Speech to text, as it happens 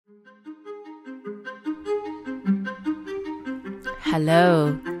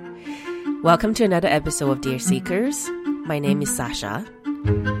Hello. Welcome to another episode of Dear Seekers. My name is Sasha.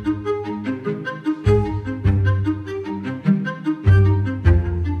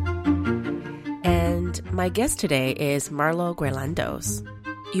 And my guest today is Marlo Guirlandos.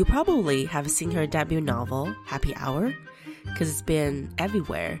 You probably have seen her debut novel, Happy Hour, because it's been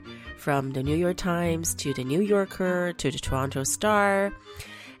everywhere, from the New York Times to the New Yorker to the Toronto Star.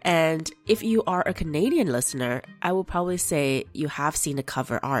 And if you are a Canadian listener, I will probably say you have seen the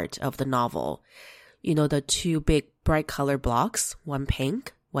cover art of the novel. You know, the two big bright color blocks, one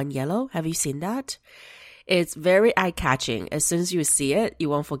pink, one yellow. Have you seen that? It's very eye-catching. As soon as you see it,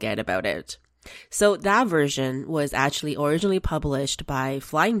 you won't forget about it. So that version was actually originally published by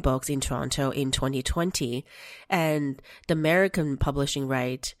Flying Books in Toronto in 2020, and the American publishing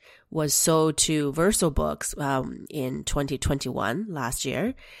right was sold to Verso Books in 2021, last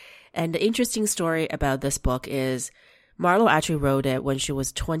year. And the interesting story about this book is Marlo actually wrote it when she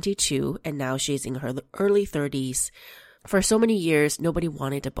was 22, and now she's in her early 30s. For so many years, nobody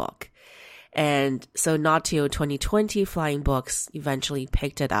wanted the book. And so not till 2020, Flying Books eventually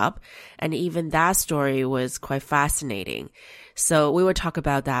picked it up. And even that story was quite fascinating. So we will talk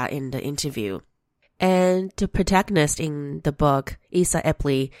about that in the interview. And the protagonist in the book, Isa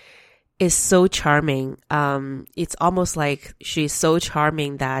Eppley, is so charming. It's almost like she's so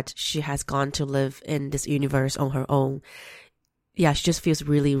charming that she has gone to live in this universe on her own. Yeah, she just feels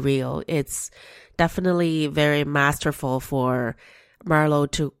really real. It's definitely very masterful for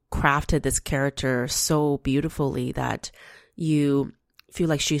Marlo to crafted this character so beautifully that you feel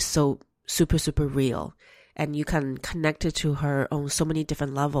like she's so super real, and you can connect it to her on so many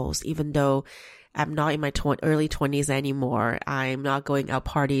different levels. Even though I'm not in my early 20s anymore, I'm not going out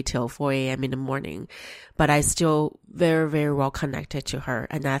party till 4 a.m. in the morning, but I still very well connected to her,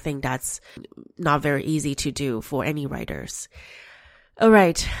 and I think that's not very easy to do for any writers. All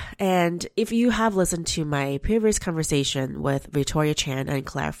right. And if you have listened to my previous conversation with Victoria Chan and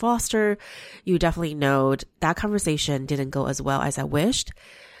Claire Foster, you definitely know that conversation didn't go as well as I wished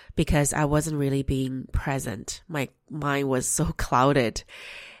because I wasn't really being present. My mind was so clouded.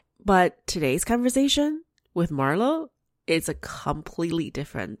 But today's conversation with Marlo is a completely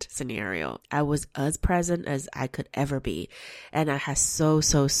different scenario. I was as present as I could ever be. And I had so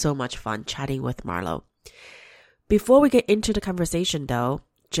much fun chatting with Marlo. Before we get into the conversation though,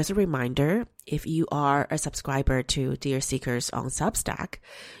 just a reminder, if you are a subscriber to Dear Seekers on Substack,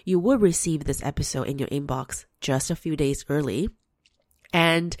 you will receive this episode in your inbox just a few days early.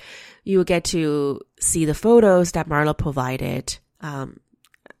 And you will get to see the photos that Marlo provided.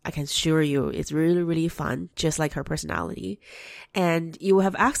 I can assure you it's really fun, just like her personality. And you will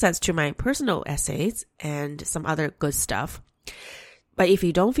have access to my personal essays and some other good stuff. But if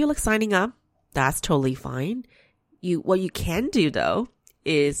you don't feel like signing up, that's totally fine. What you can do though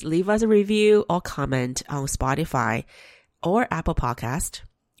is leave us a review or comment on Spotify or Apple Podcast,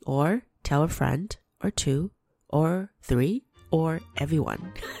 or tell a friend or two or three or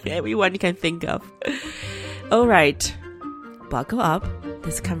everyone you can think of. All right, buckle up.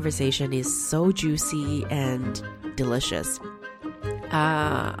 This conversation is so juicy and delicious.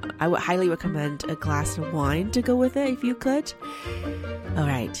 I would highly recommend a glass of wine to go with it if you could. All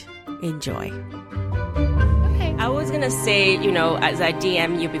right, enjoy. I was going to say, as I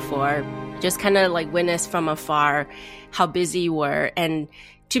DM'd you before, just kind of like witness from afar how busy you were. And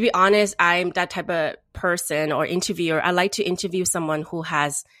to be honest, I'm that type of person or interviewer. I like to interview someone who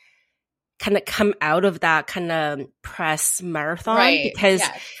has kind of come out of that kind of press marathon. Right. Because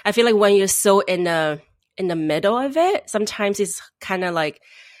yes. I feel like when you're so in the middle of it, sometimes it's kind of like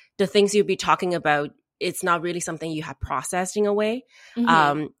the things you'll be talking about, it's not really something you have processed in a way.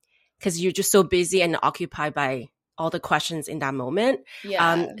 Mm-hmm. Because you're just so busy and occupied by all the questions in that moment.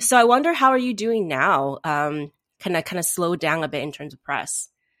 Yeah. So I wonder, how are you doing now? Kind of slow down a bit in terms of press?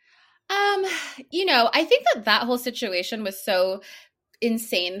 I think that whole situation was so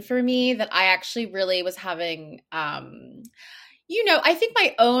insane for me that I actually really was having, I think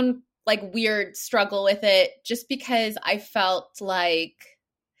my own like weird struggle with it, just because I felt like,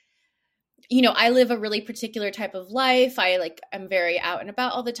 I live a really particular type of life. I'm very out and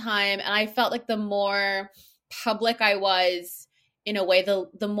about all the time. And I felt like the more public I was in a way,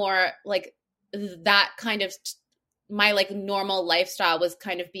 the more like that kind of my like normal lifestyle was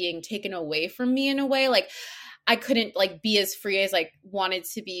kind of being taken away from me in a way. Like I couldn't like be as free as I wanted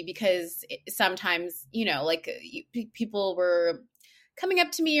to be because sometimes, people were coming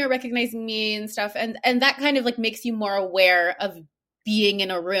up to me or recognizing me and stuff. And that kind of like makes you more aware of being in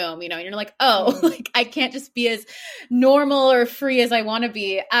a room, and you're like, oh, like I can't just be as normal or free as I want to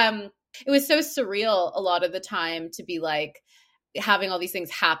be. It was so surreal a lot of the time to be like, having all these things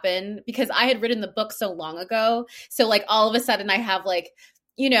happen, because I had written the book so long ago. So like all of a sudden I have like,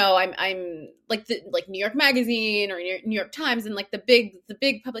 you know, I'm like the like New York Magazine or New York Times and like the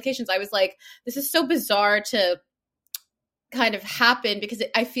big publications. I was like, this is so bizarre to kind of happen, because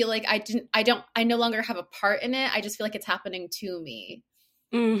I feel like I no longer have a part in it. I just feel like it's happening to me.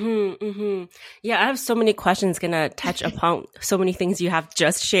 Yeah, I have so many questions gonna touch upon so many things you have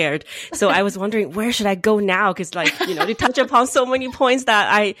just shared. So I was wondering, where should I go now? Because like, you know, to touch upon so many points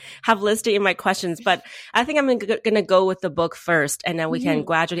that I have listed in my questions. But I think I'm gonna go with the book first, and then we can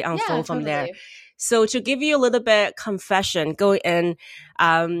gradually unfold from there. So to give you a little bit confession, going in,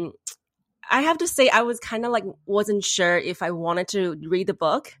 I have to say I was kind of like wasn't sure if I wanted to read the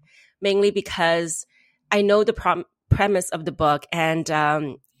book, mainly because I know the premise of the book,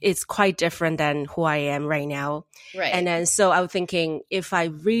 and it's quite different than who I am right now. Right. And then so I was thinking, if I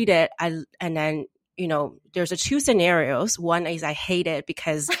read it, and then, you know, there's two scenarios. One is I hate it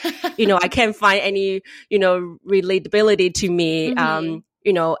because, you know, I can't find any, you know, relatability to me,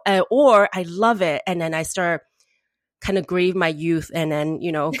 you know, or I love it, and then I start kind of grieve my youth, and then,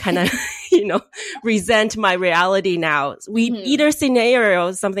 you know, kind of, you know, resent my reality now. Either scenario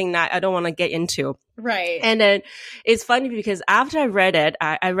is something that I don't want to get into. Right. And then it's funny because after I read it,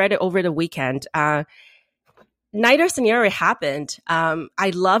 I read it over the weekend. Neither scenario happened.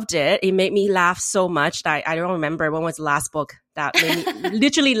 I loved it. It made me laugh so much that I don't remember when was the last book that made me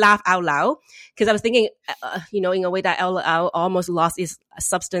literally laugh out loud. Because I was thinking, you know, in a way that LOL almost lost its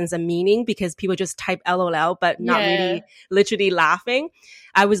substance and meaning, because people just type LOL, but not really literally laughing.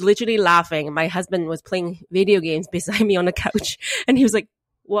 I was literally laughing. My husband was playing video games beside me on the couch, and he was like,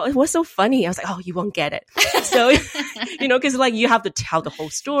 well, what's so funny? I was like, oh, you won't get it. So, you know, because like you have to tell the whole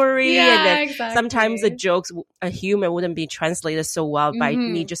story. And then sometimes the jokes, humor wouldn't be translated so well by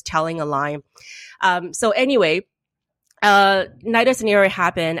me just telling a line. So anyway, neither scenario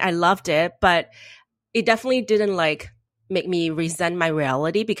happened. I loved it, but it definitely didn't like make me resent my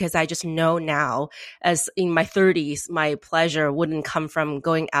reality, because I just know now, as in my 30s, my pleasure wouldn't come from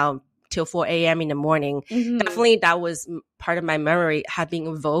going out till 4 a.m. in the morning. Definitely that was part of my memory had been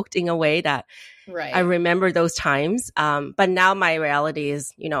evoked in a way that I remember those times. But now my reality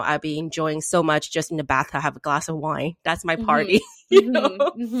is, you know, I'll be enjoying so much just in the bath. I have a glass of wine. That's my party, you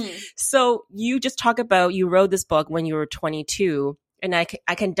know? So you just talk about, you wrote this book when you were 22. And I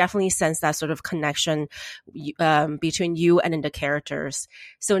can definitely sense that sort of connection between you and then the characters.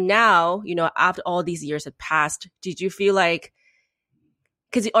 So now, you know, after all these years had passed, did you feel like,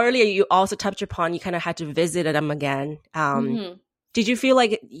 because earlier you also touched upon, you kind of had to visit them again. Did you feel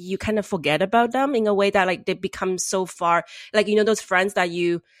like you kind of forget about them in a way that like they become so far, like, you know, those friends that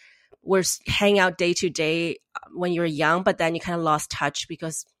you were hang out day to day when you were young, but then you kind of lost touch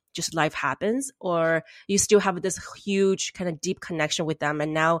because just life happens, or you still have this huge kind of deep connection with them,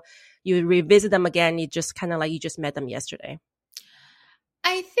 and now you revisit them again, you just kind of like you just met them yesterday?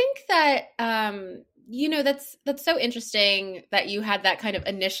 I think that you know, that's so interesting that you had that kind of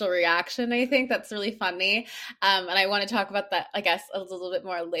initial reaction. I think that's really funny. And I want to talk about that, I guess, a little bit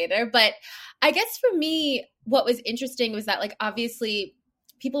more later. But I guess for me, what was interesting was that, like, obviously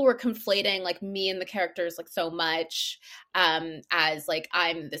people were conflating like me and the characters like so much as like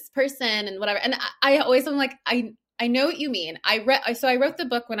I'm this person and whatever. And I always am like, I know what you mean. I wrote the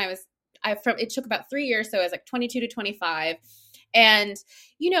book when it took about 3 years. So I was like 22 to 25. And,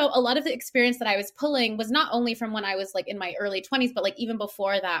 you know, a lot of the experience that I was pulling was not only from when I was like in my early 20s, but like even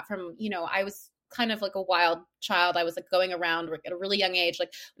before that, from, you know, I was kind of like a wild child. I was like going around at a really young age,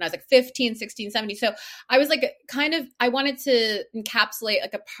 like when I was like 15, 16, 17. So I was like I wanted to encapsulate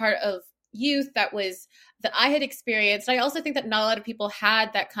like a part of youth that I had experienced. I also think that not a lot of people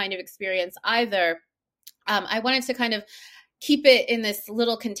had that kind of experience either. I wanted to kind of keep it in this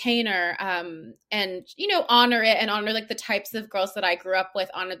little container, and, you know, honor it and honor like the types of girls that I grew up with,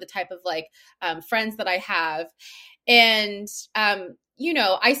 honor the type of like friends that I have. And, you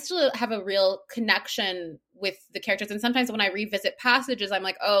know, I still have a real connection with the characters. And sometimes when I revisit passages, I'm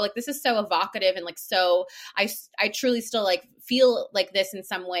like, oh, like this is so evocative. And like, so I truly still like feel like this in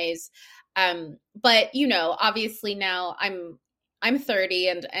some ways. But, you know, obviously now I'm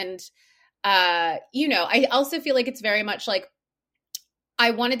 30 and you know, I also feel like it's very much like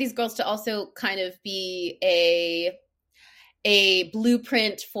I wanted these girls to also kind of be a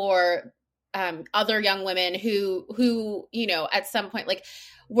blueprint for other young women who, you know, at some point like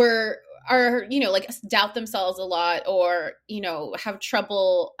are, you know, like doubt themselves a lot or, you know, have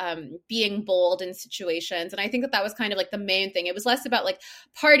trouble being bold in situations. And I think that that was kind of like the main thing. It was less about like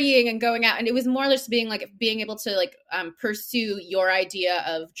partying and going out, and it was more just being able to like pursue your idea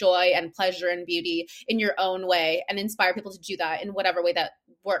of joy and pleasure and beauty in your own way and inspire people to do that in whatever way that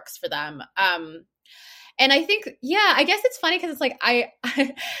works for them. And I think, yeah, I guess it's funny because it's like I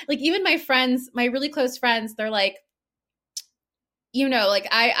like even my friends, my really close friends, they're like, you know, like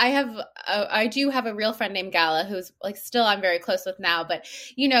I do have a real friend named Gala who's like still I'm very close with now, but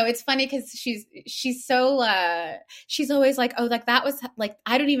you know, it's funny because she's so she's always like, oh, like that was like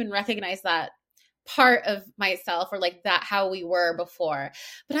I don't even recognize that part of myself or like that how we were before.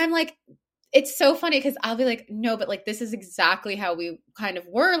 But I'm like, it's so funny because I'll be like, no, but like this is exactly how we kind of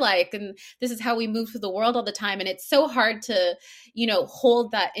were like, and this is how we move through the world all the time. And it's so hard to, you know,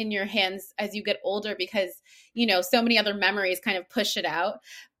 hold that in your hands as you get older because, you know, so many other memories kind of push it out.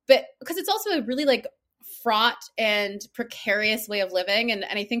 But because it's also a really like fraught and precarious way of living. And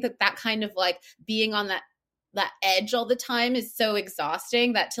I think that kind of like being on that edge all the time is so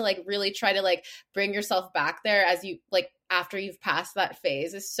exhausting that to like really try to like bring yourself back there as you like after you've passed that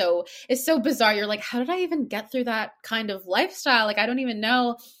phase is so bizarre. You're like, how did I even get through that kind of lifestyle? Like, I don't even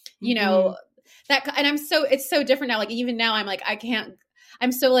know, you know, that, and it's so different now. Like, even now I'm like,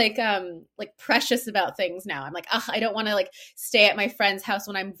 I'm so like precious about things now. I'm like, I don't want to like stay at my friend's house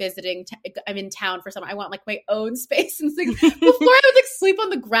when I'm visiting. I'm in town for something. I want like my own space. And like, before I would like sleep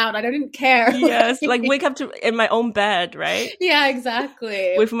on the ground. I didn't care. Yes, like wake up in my own bed, right? Yeah,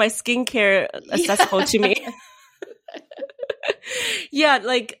 exactly. With my skincare accessible to me. Yeah,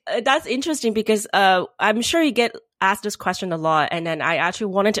 like that's interesting because I'm sure you get asked this question a lot. And then I actually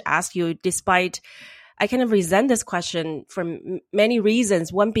wanted to ask you, despite I kind of resent this question for many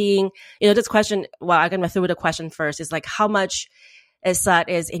reasons. One being, you know, this question, well, I'm going to throw the question first, is like how much Esat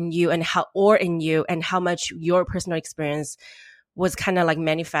is in you and how much your personal experience was kind of like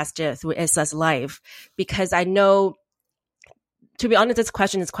manifested through Esat's life. Because I know, to be honest, this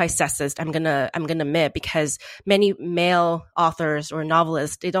question is quite sexist. I'm gonna admit, because many male authors or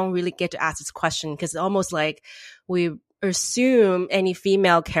novelists, they don't really get to ask this question because it's almost like we assume any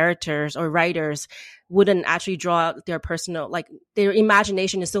female characters or writers wouldn't actually draw their personal, like their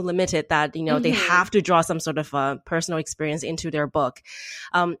imagination is so limited that, you know, they have to draw some sort of personal experience into their book.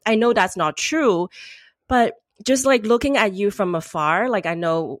 I know that's not true, but just like looking at you from afar, like I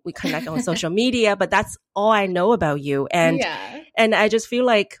know we connect on social media, but that's all I know about you. And I just feel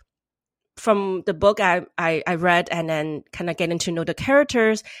like from the book I read and then kind of getting to know the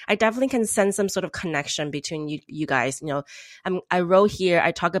characters, I definitely can sense some sort of connection between you guys. You know, I wrote here,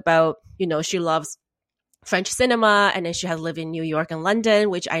 I talk about, you know, she loves French cinema, and then she has lived in New York and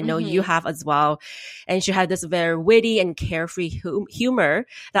London, which I know you have as well. And she had this very witty and carefree humor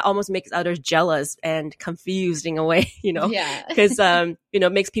that almost makes others jealous and confused in a way, you know, because, you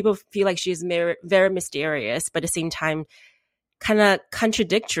know, makes people feel like she's very mysterious, but at the same time, kind of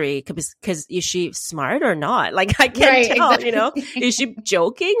contradictory because is she smart or not? Like I can't tell, exactly. You know, is she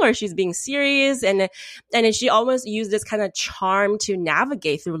joking or she's being serious? And then she almost used this kind of charm to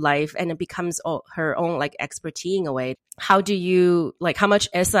navigate through life, and it becomes her own like expertise in a way. How do you like how much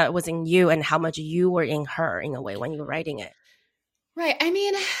Esat was in you and how much you were in her in a way when you were writing it? Right. I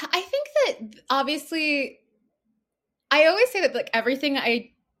mean, I think that obviously I always say that like everything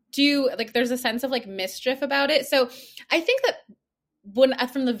I do, like there's a sense of like mischief about it. So I think that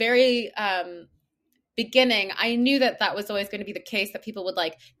from the very beginning, I knew that was always going to be the case, that people would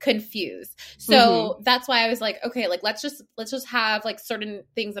like confuse. So that's why I was like, okay, like let's just have like certain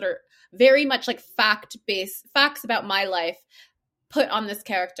things that are very much like facts about my life put on this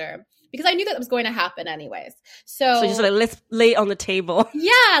character, because I knew that was going to happen anyways. So just like, let's lay it on the table.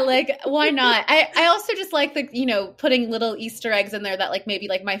 Yeah, like why not? I also just like the, you know, putting little Easter eggs in there that like maybe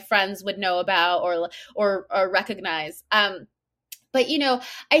like my friends would know about or recognize. But you know,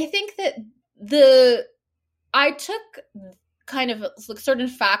 I think that I took kind of like certain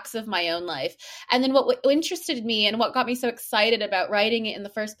facts of my own life, and then what interested me and what got me so excited about writing it in the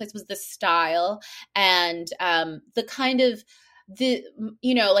first place was the style and the kind of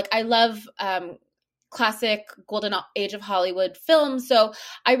you know, like I love classic golden age of Hollywood films. So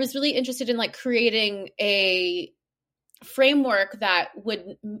I was really interested in like creating a framework that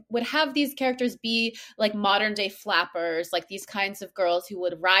would have these characters be like modern day flappers, like these kinds of girls who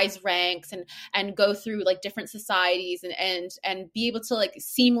would rise ranks and go through like different societies and be able to like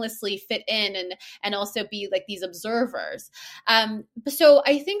seamlessly fit in and also be like these observers. So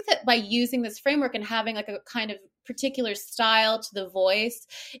I think that by using this framework and having like a kind of particular style to the voice.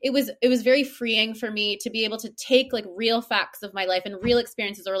 It was very freeing for me to be able to take like real facts of my life and real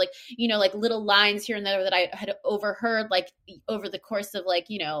experiences, or like, like little lines here and there that I had overheard like over the course of like,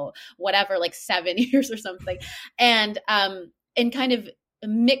 whatever, like 7 years or something, and kind of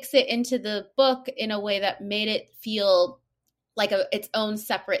mix it into the book in a way that made it feel like its own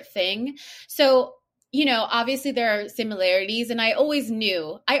separate thing. So, obviously there are similarities, and I always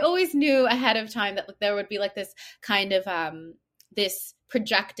knew ahead of time that there would be like this kind of this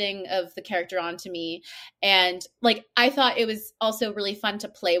projecting of the character onto me. And like, I thought it was also really fun to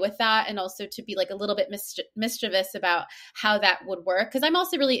play with that, and also to be like a little bit mischievous about how that would work. Because I'm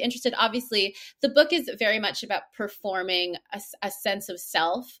also really interested, obviously, the book is very much about performing a sense of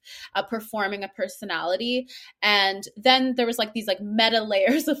self, performing a personality. And then there was like these like meta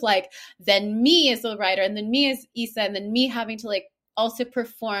layers of like, then me as the writer, and then me as Issa, and then me having to like also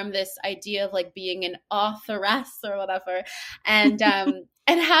perform this idea of like being an authoress or whatever, and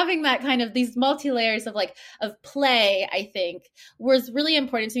and having that kind of these multi-layers of like of play, I think was really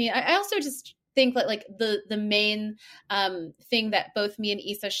important to me. I also just think that like the main thing that both me and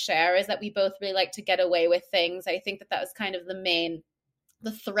Issa share is that we both really like to get away with things. I think that was kind of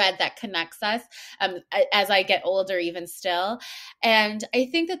the thread that connects us as I get older, even still. And I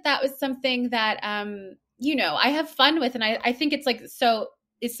think that was something that I have fun with. And I think it's like so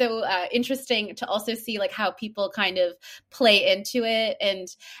interesting to also see like how people kind of play into it,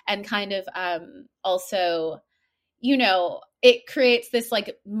 and kind of also, it creates this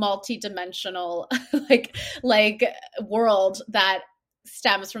like multi-dimensional like world that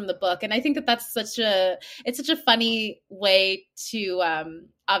stems from the book. And I think that that's such a funny way to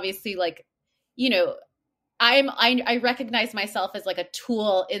obviously like, I recognize myself as like a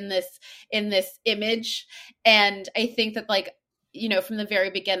tool in this image. And I think that like, from the very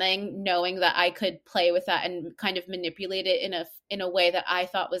beginning, knowing that I could play with that and kind of manipulate it in a way that I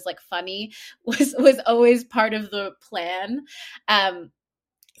thought was like funny was always part of the plan.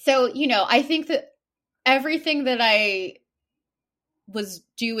 So, I think that everything that I was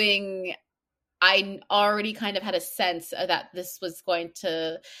doing, I already kind of had a sense that this was going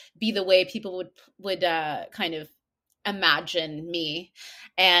to be the way people would kind of imagine me.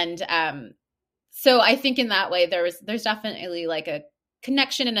 And so I think in that way there's definitely like a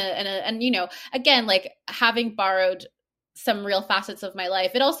connection and again, like having borrowed some real facets of my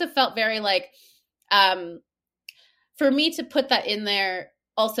life, it also felt very like for me to put that in there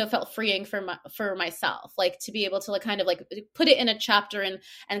also felt freeing for myself, like to be able to like kind of like put it in a chapter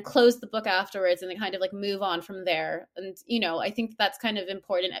and close the book afterwards, and then kind of like move on from there. And I think that's kind of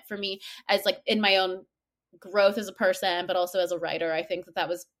important for me as like in my own growth as a person, but also as a writer. I think that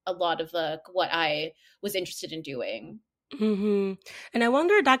was a lot of what I was interested in doing. Mm-hmm. And I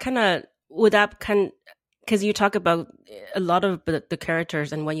wonder because you talk about a lot of the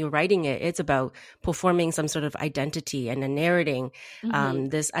characters, and when you're writing it, it's about performing some sort of identity and then narrating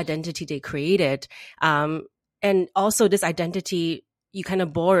this identity they created. And also this identity, you kind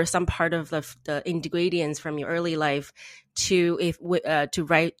of bore some part of the ingredients from your early life to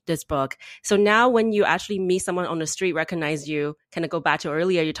write this book. So now when you actually meet someone on the street, recognize you, kind of go back to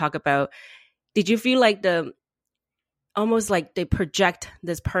earlier, you talk about, did you feel like almost like they project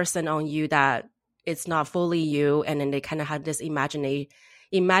this person on you that it's not fully you, and then they kind of have this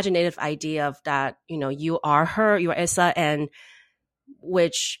imaginative idea of that, you are her, you are Issa, and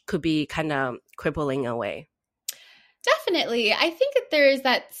which could be kind of crippling away. Definitely. I think that there is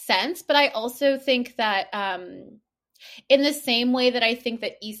that sense, but I also think that in the same way that I think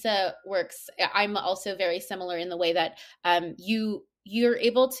that Issa works, I'm also very similar in the way that you're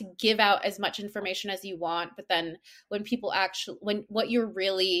able to give out as much information as you want, but then when people when what you're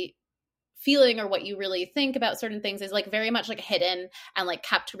really feeling or what you really think about certain things is like very much like hidden and like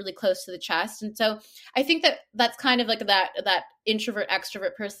kept really close to the chest. And so I think that that's kind of like that introvert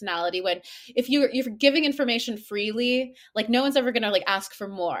extrovert personality, when if you're giving information freely, like no one's ever going to like ask for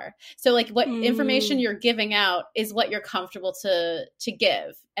more. So like what information you're giving out is what you're comfortable to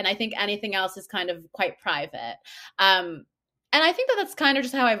give. And I think anything else is kind of quite private. And I think that that's kind of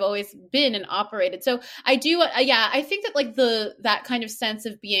just how I've always been and operated. So I do, I think that like that kind of sense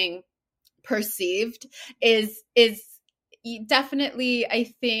of being perceived is definitely, I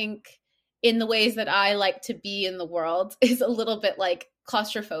think, in the ways that I like to be in the world, is a little bit like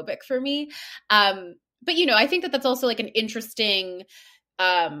claustrophobic for me. But I think that that's also like an interesting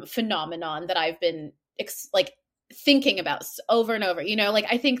phenomenon that I've been like thinking about over and over. Like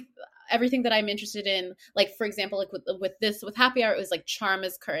I think everything that I'm interested in, like for example, like with Happy Hour, it was like charm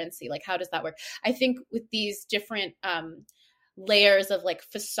as currency. Like how does that work? I think with these different layers of like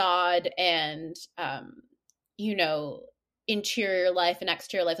facade and you know, interior life and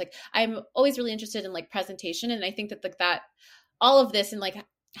exterior life. Like I'm always really interested in like presentation, and I think that like that all of this and like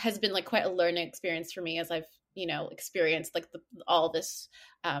has been like quite a learning experience for me as I've, you know, experienced like all this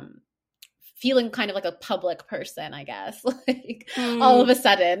feeling kind of like a public person, I guess, like all of a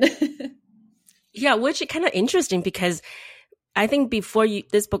sudden. Yeah, which is kind of interesting because I think before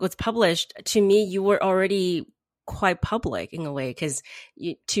this book was published, to me, you were already quite public in a way. Because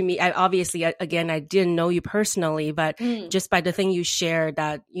to me, I obviously, again, I didn't know you personally, but just by the thing you shared,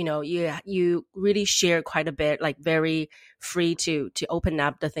 that you know, you really share quite a bit, like very free to open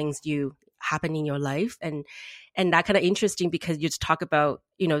up the things you happen in your life, and that kind of interesting because you just talk about,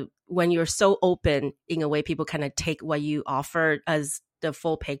 you know, when you're so open in a way, people kind of take what you offer as the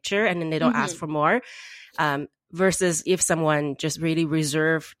full picture, and then they don't ask for more. Versus if someone just really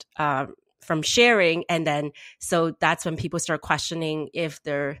reserved from sharing, and then so that's when people start questioning if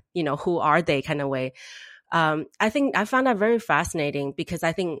they're, you know, who are they kind of way. I think I found that very fascinating because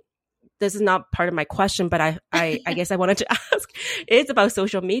I think this is not part of my question, but I guess I wanted to ask. It's about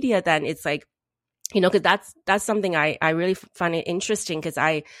social media. Then it's like, you know, because that's something I really find it interesting because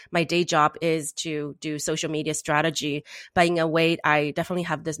my day job is to do social media strategy, but in a way I definitely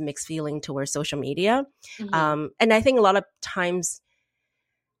have this mixed feeling towards social media. And I think a lot of times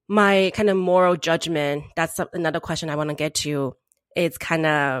my kind of moral judgment, that's another question I want to get to. It's kind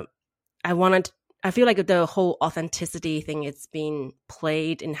of, I feel like the whole authenticity thing, it's being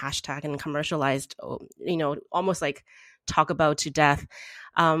played in hashtag and commercialized, you know, almost like talk about to death.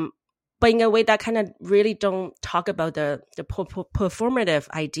 But in a way that kind of really don't talk about the performative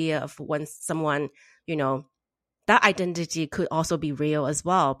idea of when someone, you know, that identity could also be real as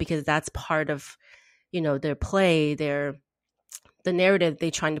well, because that's part of, you know, their play, the narrative they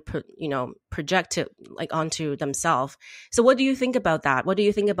trying to project it like onto themselves. So what do you think about that? What do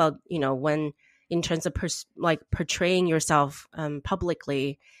you think about, you know, when in terms of like portraying yourself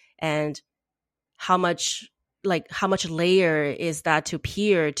publicly, and how much layer is that to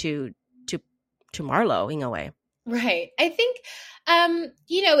peer to Marlo in a way? Right. I think,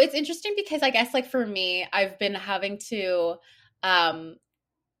 you know, it's interesting because I guess like for me, I've been having to,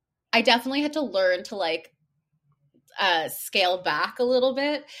 I definitely had to learn to like, scale back a little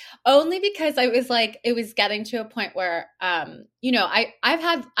bit, only because I was like, it was getting to a point where, you know,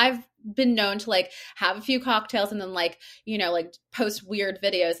 I've been known to like have a few cocktails and then like, you know, like post weird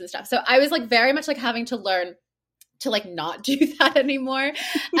videos and stuff. So I was like very much like having to learn to like not do that anymore.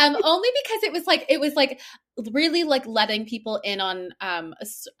 Only because it was like really like letting people in on,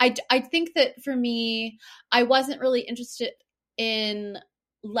 I think that for me, I wasn't really interested in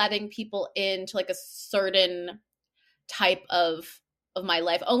letting people into like a certain type of my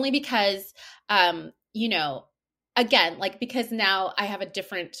life, only because, you know, again, like because now I have a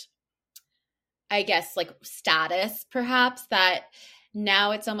different, I guess, like status perhaps, that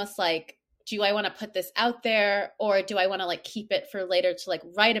now it's almost like, do I want to put this out there, or do I want to like keep it for later to like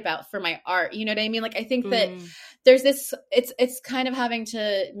write about for my art? You know what I mean? Like, I think that there's this, it's kind of having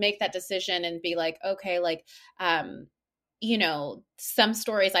to make that decision and be like, okay, like, you know, some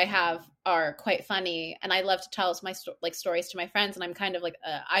stories I have are quite funny, and I love to tell my like stories to my friends. And I'm kind of like,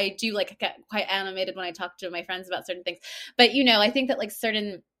 I do like get quite animated when I talk to my friends about certain things. But, you know, I think that like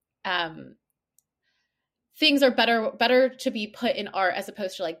certain, things are better to be put in art as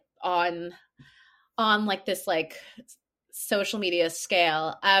opposed to like on like this like social media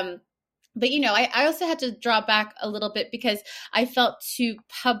scale. But, you know, I also had to draw back a little bit because I felt too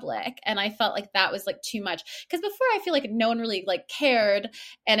public, and I felt like that was like too much. Because before, I feel like no one really like cared,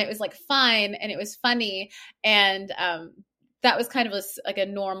 and it was like fine and it was funny, and that was kind of like a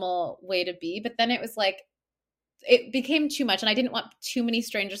normal way to be. But then it was like, it became too much, and I didn't want too many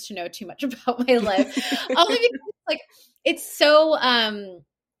strangers to know too much about my life. Only because like it's so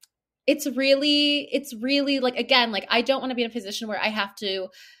it's really like, again, like I don't want to be in a position where I have to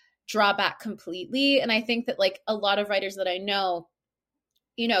draw back completely. And I think that like a lot of writers that I know,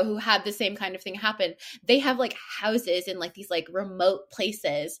 you know, who had the same kind of thing happen, they have like houses in like these like remote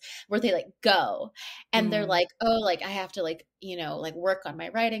places where they like go, and they're like, oh, like I have to like, you know, like work on my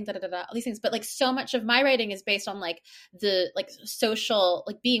writing, all these things. But like so much of my writing is based on like the like social,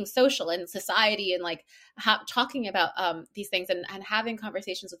 like being social in society, and like talking about these things, and having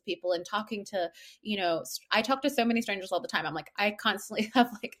conversations with people, and talking to, you know, I talk to so many strangers all the time. I'm like, I constantly have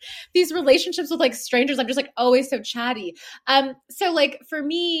like these relationships with like strangers. I'm just like always so chatty. So like for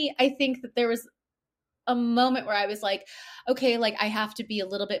me, I think that there was a moment where I was like, okay, like I have to be a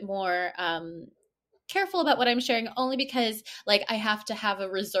little bit more careful about what I'm sharing, only because like I have to have a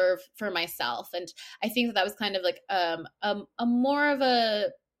reserve for myself. And I think that was kind of like a more of a,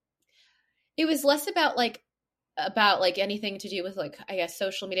 it was less about like about like anything to do with like, I guess,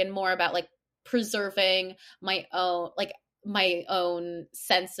 social media, and more about like preserving my own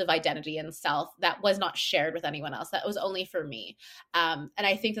sense of identity and self that was not shared with anyone else, that was only for me. And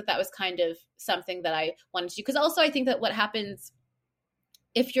I think that that was kind of something that I wanted to do, because also I think that what happens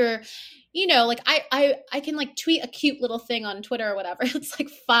if you're, like I can like tweet a cute little thing on Twitter or whatever, it's like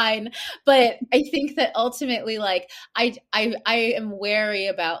fine, but I think that ultimately like I am wary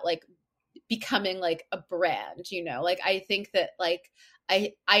about like becoming like a brand, like I think that like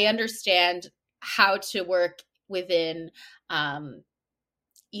I understand how to work within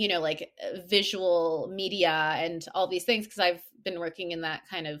like visual media and all these things, because I've been working in that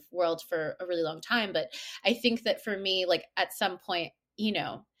kind of world for a really long time. But I think that for me, like at some point,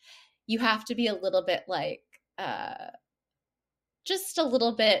 you have to be a little bit like just a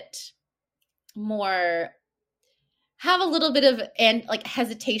little bit more, have a little bit of and like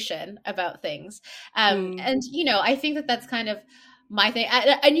hesitation about things. And I think that that's kind of my thing.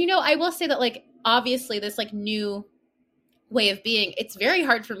 And I will say that like obviously this like new way of being, it's very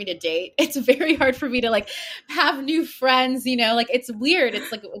hard for me to date. It's very hard for me to like have new friends, like it's weird.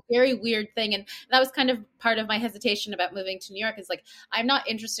 It's like a very weird thing. And that was kind of part of my hesitation about moving to New York, is like, I'm not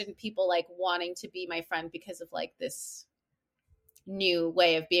interested in people like wanting to be my friend because of like this new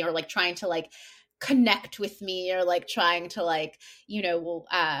way of being, or like trying to like connect with me, or like trying to like, I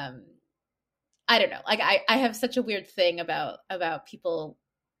don't know. Like I have such a weird thing about people's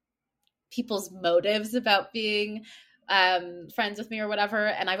motives about being friends with me or whatever.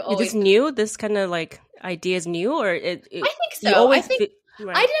 And I've always Is this new? This kind of like idea is new, or I think so. I think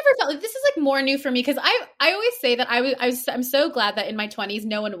right. I never felt like this is like more new for me, because I always say that I'm so glad that in my 20s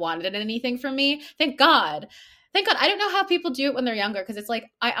no one wanted anything from me. Thank God. I don't know how people do it when they're younger, because it's like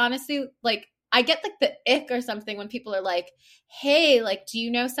I honestly like I get like the ick or something when people are like, hey, like, do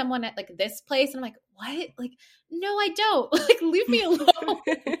you know someone at like this place? And I'm like, what? Like, no, I don't. Like, leave me alone.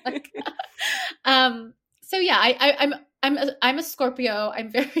 Like, so yeah, I'm a Scorpio.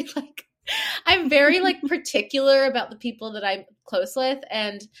 I'm very like particular about the people that I'm close with.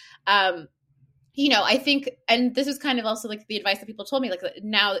 And, I think, and this is kind of also like the advice that people told me, like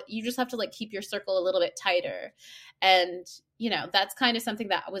now you just have to like keep your circle a little bit tighter. And, that's kind of something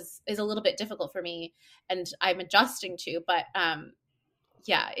that is a little bit difficult for me, and I'm adjusting to, but,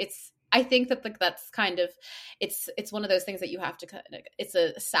 yeah, I think that like, that's kind of, it's one of those things that you have to kind of, it's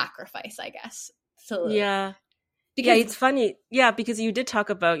a sacrifice, I guess. So yeah. Because it's funny. Yeah. Because you did talk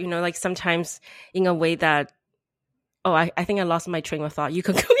about, like sometimes in a way that, I think I lost my train of thought. You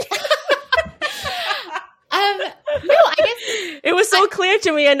can go. No, I guess it was so clear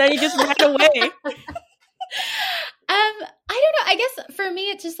to me, and then you just ran away. I don't know. I guess for me,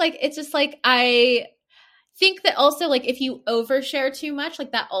 it's just like I think that also like if you overshare too much,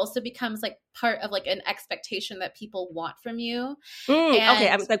 like that also becomes like part of like an expectation that people want from you.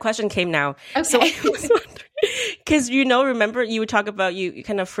 Okay, the question came now. Okay. So I was wondering, because remember you would talk about you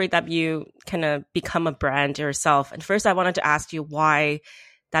kind of afraid that you kind of become a brand yourself. And first, I wanted to ask you why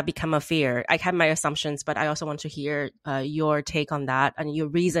that become a fear. I had my assumptions, but I also want to hear your take on that and your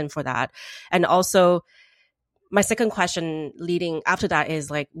reason for that. And also, my second question leading after that is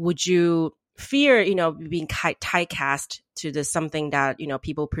like, would you fear, being typecast to the something that,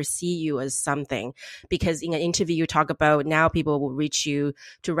 people perceive you as something? Because in an interview you talk about now people will reach you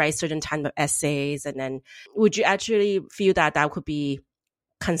to write certain type of essays. And then would you actually feel that could be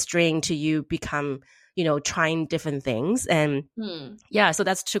constrained to you become, trying different things? And yeah, so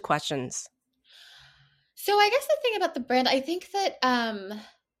that's two questions. So I guess the thing about the brand, I think that,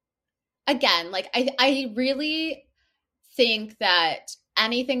 again, like I really think that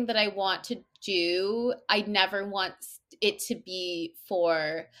anything that I want to do, I never want it to be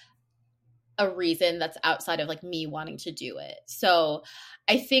for a reason that's outside of like me wanting to do it. So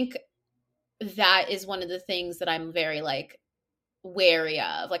I think that is one of the things that I'm very like wary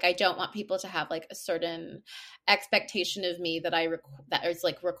of. Like I don't want people to have like a certain expectation of me that that is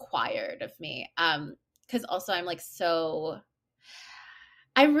like required of me. Because also I'm like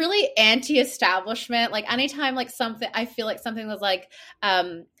I'm really anti-establishment. Like anytime like something, I feel like something was like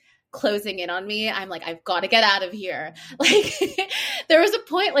closing in on me, I'm like, I've got to get out of here. Like there was a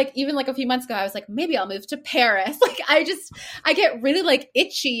point like even like a few months ago, I was like, maybe I'll move to Paris. Like I get really like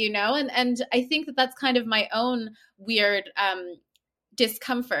itchy, and I think that that's kind of my own weird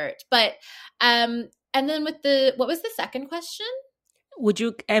discomfort. But and then with what was the second question? Would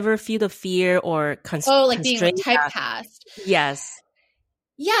you ever feel the fear or like being like typecast? Yes.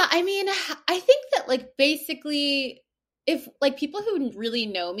 Yeah, I mean, I think that like basically if like people who really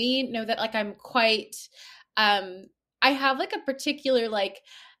know me know that like I'm quite I have like a particular like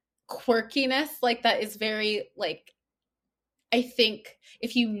quirkiness like that is very like, I think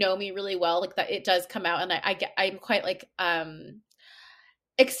if you know me really well, like that it does come out, and I'm quite like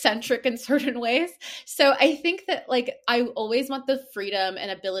eccentric in certain ways. So I think that like I always want the freedom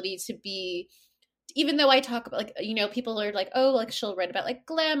and ability to be, even though I talk about like, you know, people are like, oh, like she'll write about like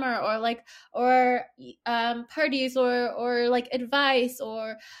glamour or parties or like advice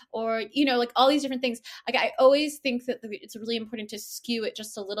or you know, like all these different things. Like I always think that it's really important to skew it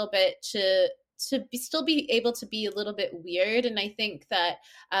just a little bit to still be able to be a little bit weird. And I think that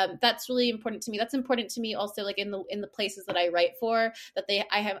that's really important to me. That's important to me also, like in the places that I write for, that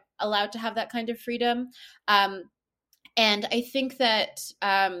I have allowed to have that kind of freedom. And I think that,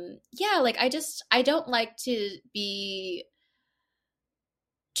 like I don't like to be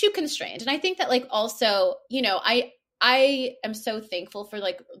too constrained. And I think that like also, you know, I am so thankful for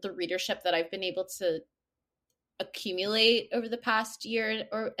like the readership that I've been able to accumulate over the past year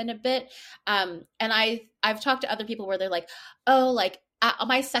and a bit. And I've talked to other people where they're like, oh, like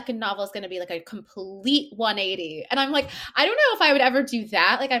my second novel is going to be like a complete 180. And I'm like, I don't know if I would ever do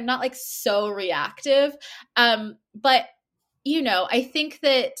that. Like, I'm not like so reactive. But you know, I think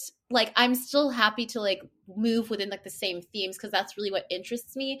that like, I'm still happy to like move within like the same themes, because that's really what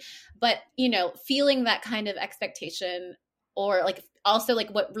interests me. But, you know, feeling that kind of expectation, or like also like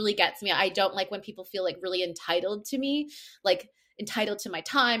what really gets me, I don't like when people feel like really entitled to me, like entitled to my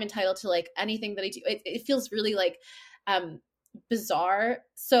time, entitled to like anything that I do. It feels really like bizarre.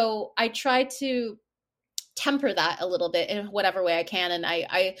 So I try to temper that a little bit in whatever way I can. And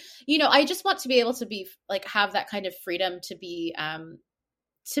I you know, I just want to be able to be like, have that kind of freedom to be,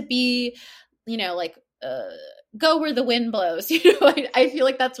 you know, like, go where the wind blows. You know, I feel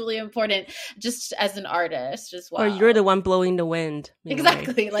like that's really important just as an artist as well. Or you're the one blowing the wind.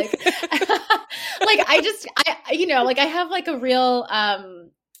 Exactly. Like, like I, you know, like I have like a real,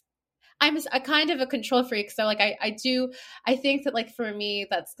 I'm a kind of a control freak. So like, I think that like, for me,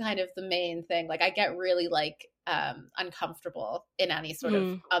 that's kind of the main thing. Like I get really like, uncomfortable in any sort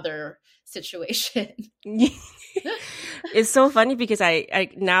of other situation. It's so funny because I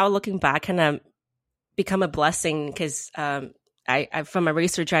now looking back kind of become a blessing, because I from my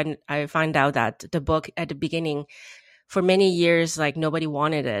research I find out that the book at the beginning, for many years, like nobody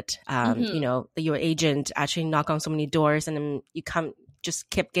wanted it. You know, your agent actually knocked on so many doors, and then you just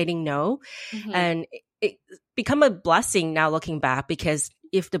kept getting no. And it become a blessing now looking back, because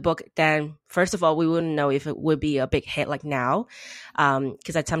if the book, then first of all, we wouldn't know if it would be a big hit like now.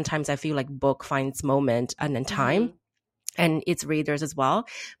 Because sometimes I feel like book finds moment and then time. And its readers as well.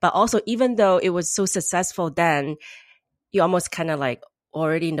 But also, even though it was so successful then, you almost kind of like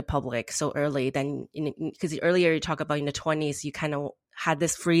already in the public so early. Then, because earlier you talk about in the 20s, you kind of had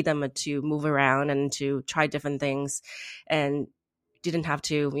this freedom to move around and to try different things, and didn't have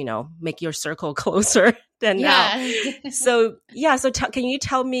to, you know, make your circle closer than now. So can you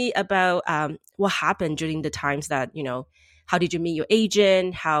tell me about what happened during the times that, you know, how did you meet your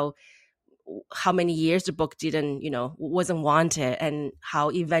agent? How many years the book didn't, you know, wasn't wanted, and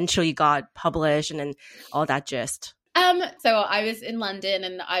how eventually got published, and then all that gist. So I was in London,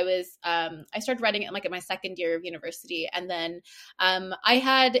 and I started writing it like in my second year of university. And then, I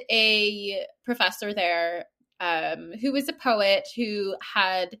had a professor there, who was a poet, who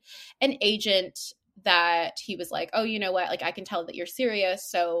had an agent that he was like, oh, you know what? Like, I can tell that you're serious.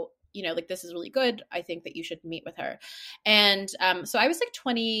 So, you know, like, this is really good. I think that you should meet with her. And, so I was like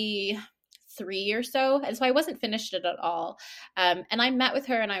 23 or so. And so I wasn't finished it at all. And I met with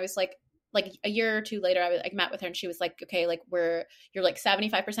her, and I was like a year or two later, I met with her, and she was like, okay, like you're like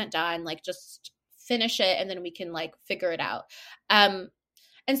 75% done, like just finish it, and then we can like figure it out.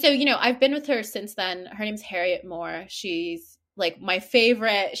 And so, you know, I've been with her since then. Her name's Harriet Moore. She's like my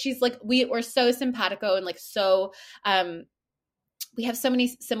favorite. She's like, we're so simpatico, and like, so, we have so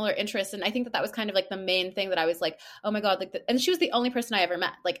many similar interests. And I think that was kind of like the main thing that I was like, oh my God, like, and she was the only person I ever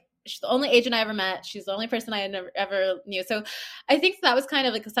met. Like, she's the only agent I ever met. She's the only person I had ever knew. So I think that was kind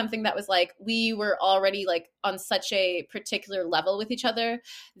of like something that was like, we were already like on such a particular level with each other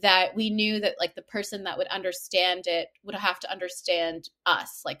that we knew that like the person that would understand it would have to understand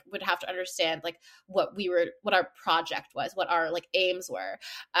us, like would have to understand like what our project was, what our like aims were.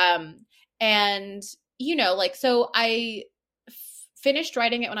 And, you know, like, so I finished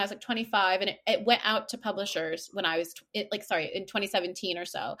writing it when I was like 25, and it went out to publishers when I was in 2017 or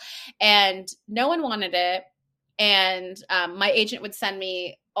so, and no one wanted it. And my agent would send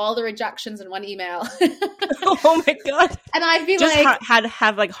me all the rejections in one email. Oh my God. And I'd be just like, had to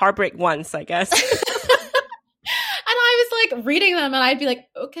have like heartbreak once, I guess. And I was like reading them, and I'd be like,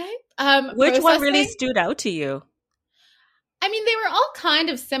 okay. Which one really stood out to you? I mean, they were all kind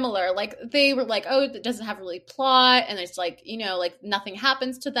of similar. Like they were like, oh, it doesn't have really plot, and it's like, you know, like nothing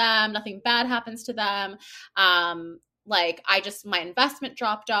happens to them, nothing bad happens to them. Like I just my investment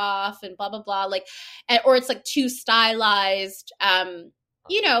dropped off and blah blah blah. Like, or it's like too stylized.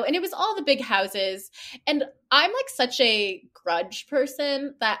 You know, and it was all the big houses. And I'm like such a grudge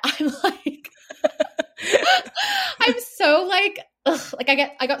person that I'm like I'm so like ugh, like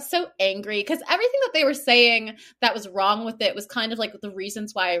I got so angry because everything that they were saying that was wrong with it was kind of like the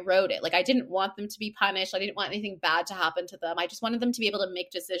reasons why I wrote it. Like I didn't want them to be punished. I didn't want anything bad to happen to them. I just wanted them to be able to make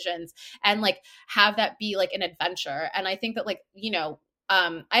decisions and like have that be like an adventure. And I think that like, you know,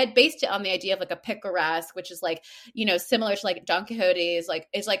 I had based it on the idea of like a picaresque, which is like, you know, similar to like Don Quixote is like,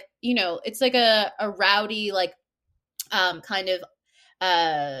 it's like, you know, it's like a rowdy, like, kind of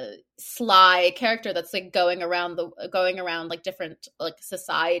sly character that's like going around like different like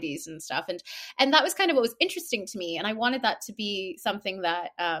societies and stuff, and that was kind of what was interesting to me, and I wanted that to be something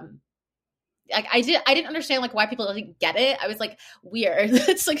that like I didn't understand like why people didn't get it. I was like, weird.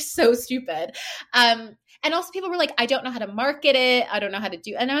 It's like so stupid. And also people were like, I don't know how to market it, I don't know how to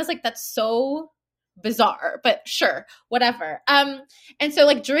do, and I was like, that's so bizarre, but sure, whatever. And so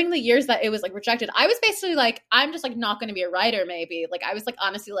like during the years that it was like rejected, I was basically like, I'm just like not going to be a writer. Maybe like I was like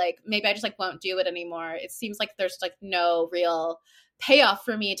honestly like maybe I just like won't do it anymore. It seems like there's like no real payoff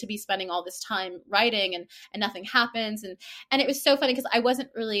for me to be spending all this time writing and nothing happens. And it was so funny because I wasn't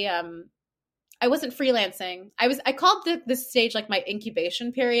really I wasn't freelancing. I called this stage like my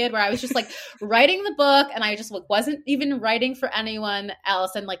incubation period, where I was just like writing the book, and I just wasn't even writing for anyone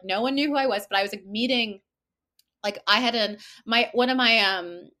else, and like no one knew who I was. But I was like meeting, like I had one of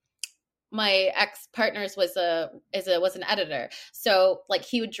my ex partners was an editor, so like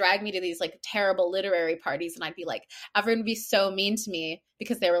he would drag me to these like terrible literary parties, and I'd be like, everyone would be so mean to me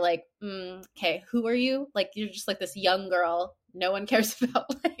because they were like, okay, who are you? Like you're just like this young girl no one cares about,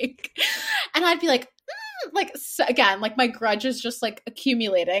 like, and I'd be like so, again, like my grudge is just like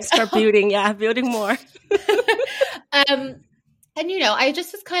accumulating. Start building more. And you know, I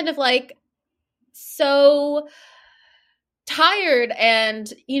just was kind of like so tired,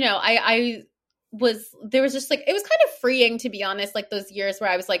 and you know, there was just like, it was kind of freeing, to be honest, like those years where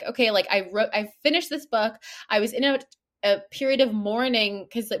I was like, okay, like I finished this book. I was in a period of mourning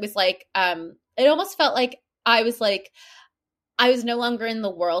because it was like it almost felt like I was no longer in the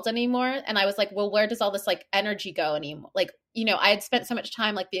world anymore. And I was like, well, where does all this like energy go anymore? Like, you know, I had spent so much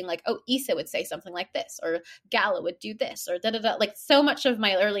time like being like, oh, Issa would say something like this, or Gala would do this, or da-da-da. Like so much of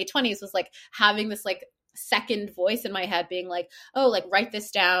my early 20s was like having this like second voice in my head being like, oh, like write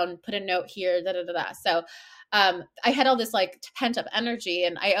this down, put a note here, da-da-da-da. So I had all this like pent up energy,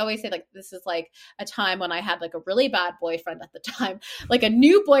 and I always say like this is like a time when I had like a really bad boyfriend at the time, like a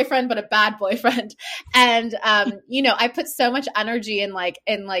new boyfriend but a bad boyfriend, and you know, I put so much energy in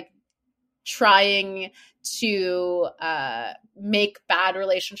trying to make bad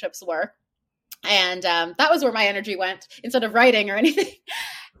relationships work, and that was where my energy went instead of writing or anything.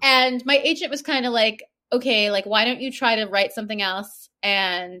 And my agent was kind of like, okay, like why don't you try to write something else?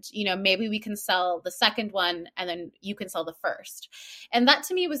 And, you know, maybe we can sell the second one and then you can sell the first. And that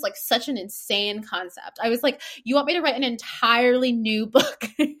to me was like such an insane concept. I was like, you want me to write an entirely new book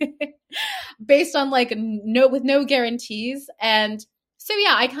based on like with no guarantees? And so,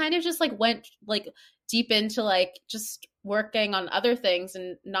 yeah, I kind of just like went like deep into like just working on other things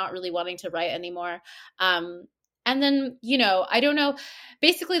and not really wanting to write anymore. And then, you know, I don't know,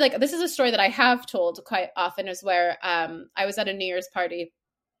 basically like this is a story that I have told quite often, is where I was at a New Year's party,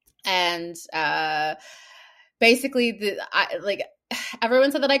 and basically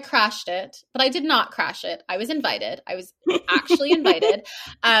everyone said that I crashed it, but I did not crash it. I was invited. I was actually invited.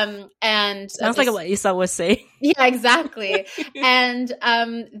 And sounds like what Issa was saying. Yeah, exactly. And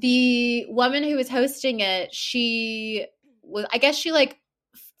the woman who was hosting it, I guess she like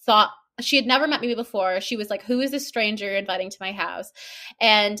thought, she had never met me before. She was like, who is this stranger you're inviting to my house?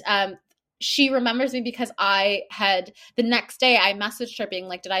 And she remembers me because the next day I messaged her being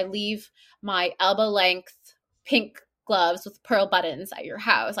like, did I leave my elbow length pink gloves with pearl buttons at your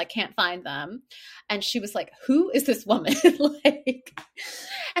house? I can't find them. And she was like, who is this woman? Like,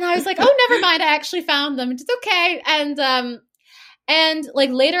 and I was like, oh, never mind. I actually found them. It's okay. And like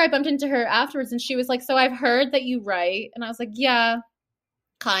later I bumped into her afterwards, and she was like, so I've heard that you write. And I was like, yeah,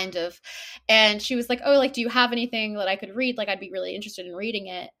 kind of. And she was like, oh, like, do you have anything that I could read? Like, I'd be really interested in reading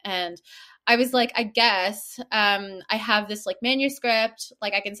it. And I was like, I guess I have this like manuscript,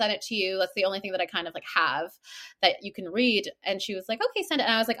 like I can send it to you. That's the only thing that I kind of like have that you can read. And she was like, okay, send it.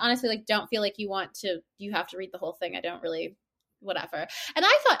 And I was like, honestly, like, don't feel like you have to read the whole thing. I don't really whatever. And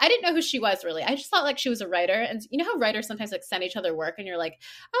I didn't know who she was really. I just thought like she was a writer. And you know how writers sometimes like send each other work and you're like,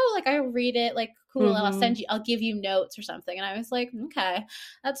 oh, like I'll read it, like cool, I'll give you notes or something. And I was like, okay,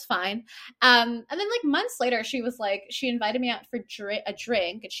 that's fine. And then like months later, she was like, she invited me out for a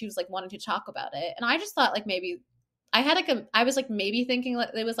drink and she was like wanting to talk about it. And I just thought like maybe I was like maybe thinking like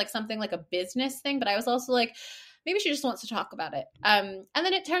it was like something like a business thing, but I was also like, maybe she just wants to talk about it. And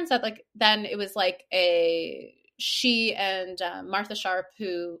then it turns out like then it was like she and Martha Sharp,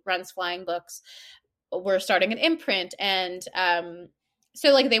 who runs Flying Books, were starting an imprint. And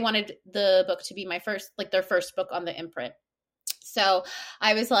so like they wanted the book to be their first book on the imprint. So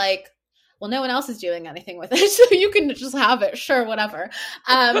I was like, well, no one else is doing anything with it, so you can just have it. Sure, whatever.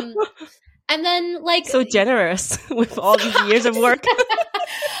 And then like so generous with all these years of work.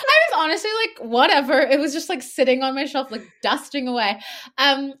 I was honestly like, whatever. It was just like sitting on my shelf, like dusting away.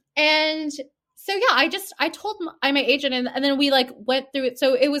 And so yeah, I told my agent and then we like went through it.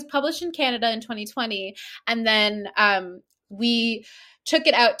 So it was published in Canada in 2020. And then we took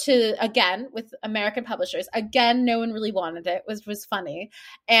it out to, again, with American publishers. Again, no one really wanted it. It was funny.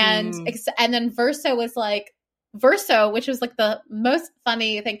 And then Verso was like, which was like the most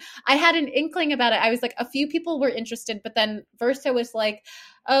funny thing. I had an inkling about it. I was like, a few people were interested, but then Verso was like,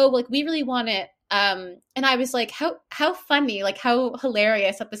 oh, like we really want it. And I was like, how funny, like how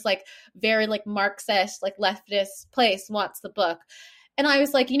hilarious that this like very like Marxist, like leftist place wants the book. And I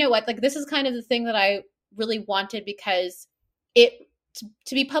was like, you know what, like this is kind of the thing that I really wanted, because it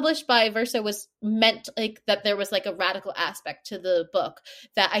to be published by Verso was meant like that there was like a radical aspect to the book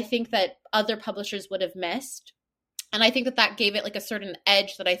that I think that other publishers would have missed. And I think that gave it like a certain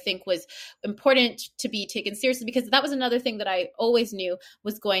edge that I think was important to be taken seriously, because that was another thing that I always knew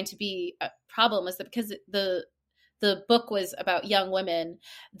was going to be a problem, was that because the book was about young women,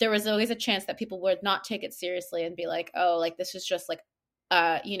 there was always a chance that people would not take it seriously and be like, oh, like this is just like,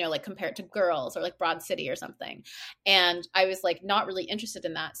 like compared to Girls or like Broad City or something. And I was like not really interested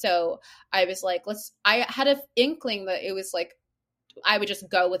in that. So I was like, I had an inkling that it was like, I would just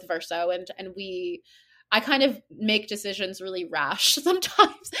go with Verso and I kind of make decisions really rash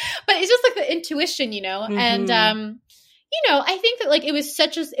sometimes, but it's just like the intuition, and, I think that like, it was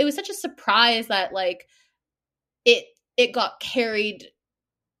such a surprise that like it got carried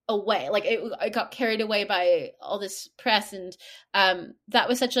away. Like it got carried away by all this press. And, that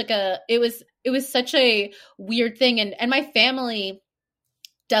was such like it was such a weird thing. And my family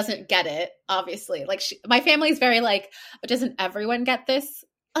doesn't get it, obviously. Like my family's very like, doesn't everyone get this?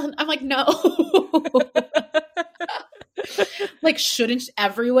 I'm like, no. Like, shouldn't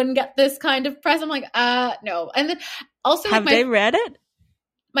everyone get this kind of press? I'm like, no. And then also, have they read it?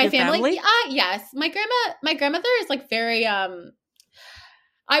 My family? Yes. My grandmother is like very.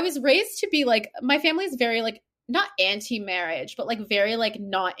 I was raised to be like, my family is very like not anti-marriage, but like very like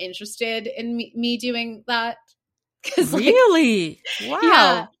not interested in me doing that. Really? Wow,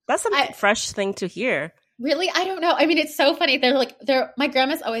 yeah, that's a fresh thing to hear. Really? I don't know. I mean, it's so funny. My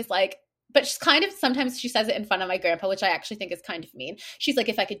grandma's always like, but she's kind of, sometimes she says it in front of my grandpa, which I actually think is kind of mean. She's like,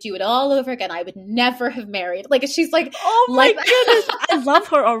 if I could do it all over again, I would never have married. Like, she's like, oh my goodness, I love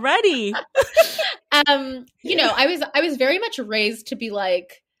her already. I was very much raised to be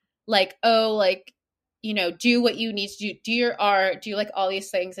like, oh, like, do what you need to do your art, do like all these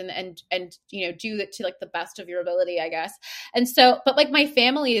things and do it to like the best of your ability, I guess. And so, but like my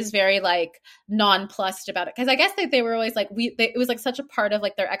family is very like nonplussed about it. Cause I guess they were always like, it was like such a part of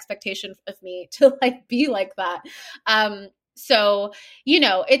like their expectation of me to like be like that. So,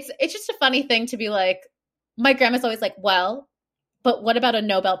 it's just a funny thing to be like, my grandma's always like, well, but what about a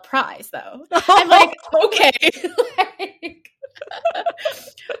Nobel Prize though? I'm like, okay.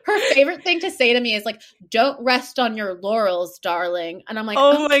 Her favorite thing to say to me is like, don't rest on your laurels, darling. And I'm like,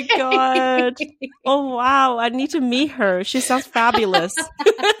 oh my God. Oh, wow. I need to meet her. She sounds fabulous.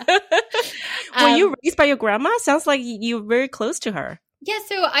 Were you raised by your grandma? Sounds like you're very close to her. Yeah.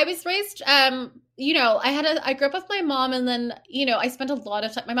 So I was raised, I grew up with my mom, and then, I spent a lot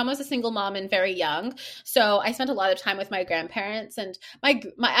of time, my mom was a single mom and very young. So I spent a lot of time with my grandparents, and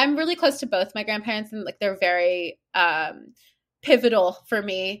I'm really close to both my grandparents, and like, they're very, pivotal for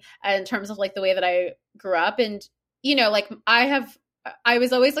me in terms of like the way that I grew up. And like I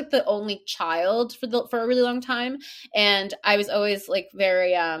was always like the only child for a really long time, and I was always like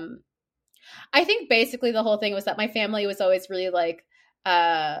very I think basically the whole thing was that my family was always really like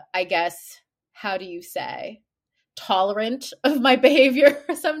I guess, how do you say, tolerant of my behavior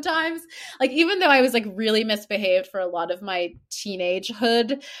sometimes. Like, even though I was like really misbehaved for a lot of my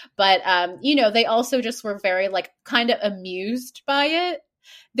teenagehood, but they also just were very like kind of amused by it.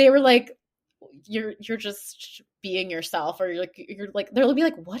 They were like, you're just being yourself, or you're like they'll be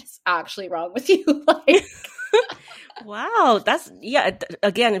like, what is actually wrong with you? Like, wow, that's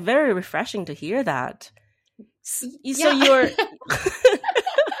again very refreshing to hear that. So yeah. you're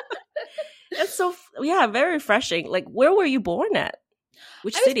that's so very refreshing. Like, where were you born at?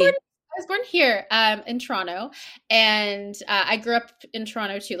 Which city? I was born here in Toronto, and I grew up in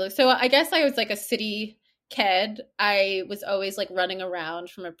Toronto too. So I guess I was like a city kid. I was always like running around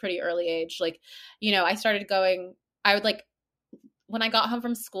from a pretty early age. Like, you know, I would like, when I got home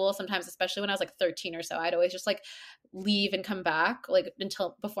from school, sometimes, especially when I was like 13 or so, I'd always just like leave and come back like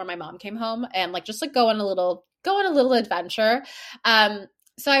until before my mom came home, and like just like go on a little adventure.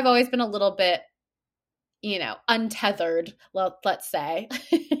 So I've always been a little bit, you know, untethered, let's say.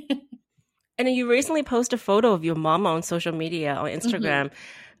 And then you recently posted a photo of your mom on social media, on Instagram. Mm-hmm.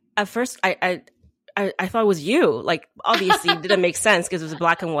 At first, I thought it was you. Like, obviously, it didn't make sense because it was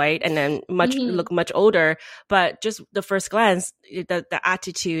black and white, and then look much older. But just the first glance, the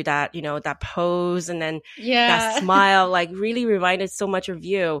attitude, that, you know, that pose, and then that smile, like really reminded so much of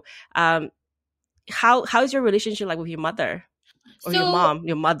you. How's your relationship like with your mother? Or your mom,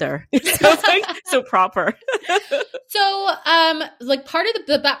 your mother. Sounds like so proper. So, like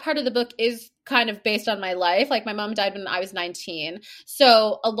that part of the book is kind of based on my life. Like, my mom died when I was 19.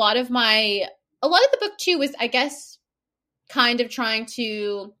 So a lot of the book too was, I guess, kind of trying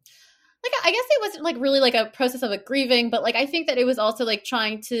to, like, I guess it wasn't like really like a process of like grieving, but like, I think that it was also like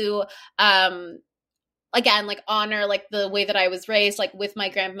trying to, again, like honor like the way that I was raised, like with my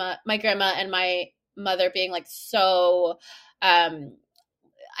grandma and my mother being like so,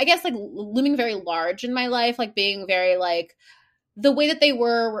 I guess like looming very large in my life, like being very like the way that they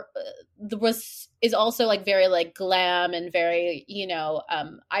were is also like very like glam and very, you know,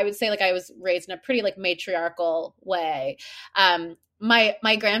 I would say like I was raised in a pretty like matriarchal way.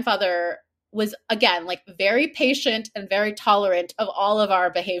 My grandfather was, again, like very patient and very tolerant of all of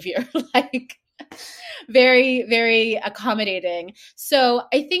our behavior, like very, very accommodating. So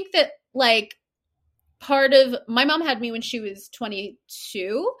I think that like my mom had me when she was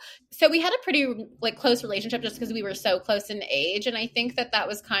 22. So we had a pretty like close relationship just because we were so close in age. And I think that that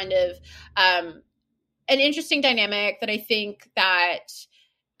was kind of an interesting dynamic that I think that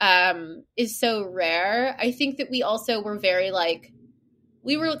is so rare. I think that we also were very like,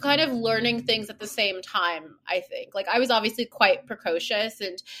 we were kind of learning things at the same time, I think. Like, I was obviously quite precocious,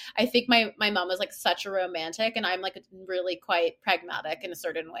 and I think my mom was like such a romantic, and I'm like really quite pragmatic in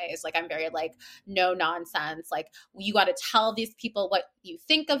certain ways. Like, I'm very like no nonsense. Like, you got to tell these people what you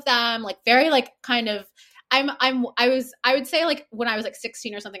think of them. Like, very like kind of I would say like when I was like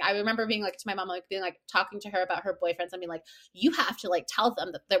 16 or something, I remember being like to my mom, like being like talking to her about her boyfriends and being like, you have to like tell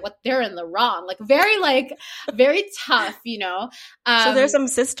them that they're in the wrong. Like very tough, you know? So there's some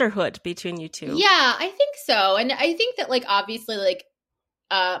sisterhood between you two. Yeah, I think so. And I think that like, obviously like,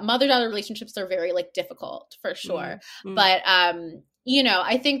 mother-daughter relationships are very like difficult for sure. Mm-hmm. But, you know,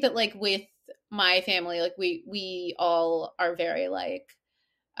 I think that like with my family, like we all are very like,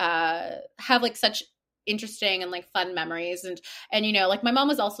 have like such interesting and like fun memories, and you know, like my mom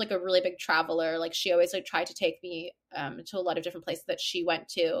was also like a really big traveler. Like, she always like tried to take me to a lot of different places that she went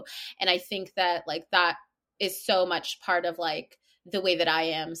to, and I think that like that is so much part of like the way that I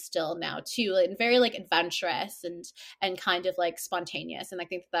am still now too, and very like adventurous and kind of like spontaneous. And I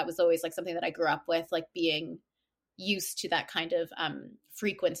think that was always like something that I grew up with, like being used to that kind of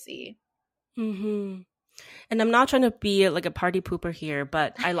frequency. Mm-hmm. And I'm not trying to be like a party pooper here,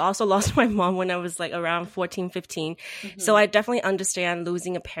 but I also lost my mom when I was like around 14, 15. Mm-hmm. So I definitely understand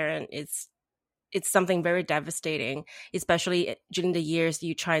losing a parent. It's something very devastating, especially during the years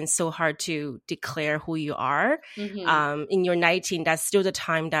you trying so hard to declare who you are. Mm-hmm. In your 19, that's still the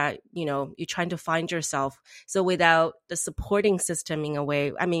time that, you know, you're trying to find yourself. So without the supporting system in a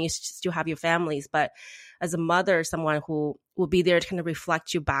way, I mean, you still have your families, but as a mother, someone who will be there to kind of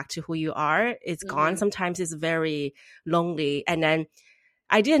reflect you back to who you are, it's mm-hmm. gone. Sometimes it's very lonely. And then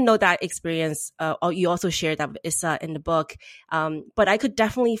I didn't know that experience. You also shared that with Issa in the book. But I could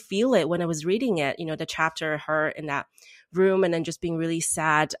definitely feel it when I was reading it, you know, the chapter, her in that room, and then just being really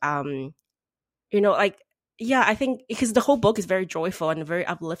sad. You know, like, yeah, I think because the whole book is very joyful and very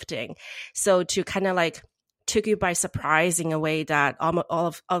uplifting. So to kind of like took you by surprise in a way that all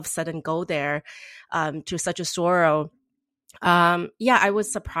of a sudden go there to such a sorrow. Yeah, I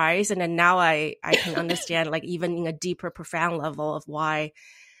was surprised. And then now I can understand, like, even in a deeper, profound level of why,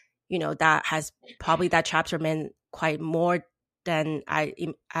 you know, that chapter meant quite more than I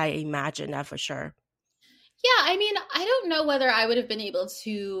imagined, that for sure. Yeah, I mean, I don't know whether I would have been able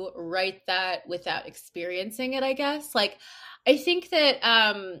to write that without experiencing it, I guess. Like, I think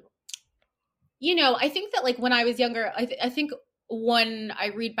that, I think that like when I was younger, I think when I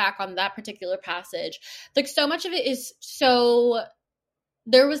read back on that particular passage, like so much of it is so,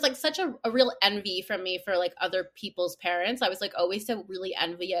 there was like such a real envy from me for like other people's parents. I was like always so really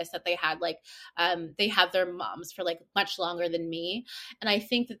envious that they had like they had their moms for like much longer than me. And I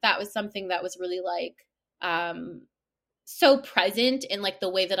think that that was something that was really like so present in like the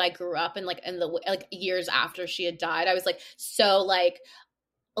way that I grew up, and like in the like years after she had died. I was like so like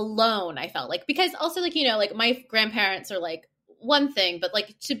alone, I felt like, because also like like my grandparents are like one thing, but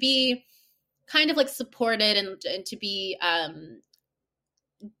like to be kind of like supported and to be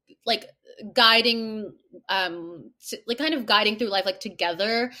like guiding like kind of guiding through life like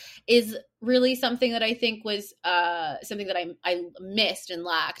together is really something that I think was something that I missed and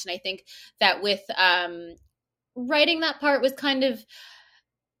lacked. And I think that with writing that part was kind of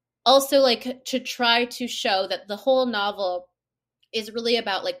also like to try to show that the whole novel is really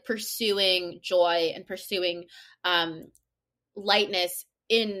about like pursuing joy and pursuing lightness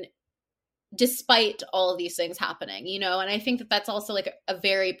in despite all of these things happening, and I think that that's also like a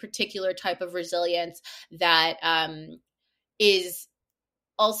very particular type of resilience that is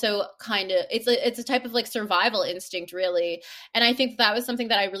also kind of, it's a type of like survival instinct really. And I think that was something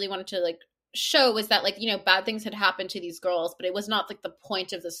that I really wanted to like show, was that like bad things had happened to these girls, but it was not like the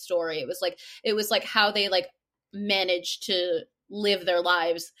point of the story. It was like how they like managed to live their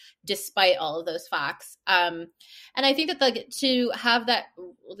lives despite all of those facts. And I think that like to have that,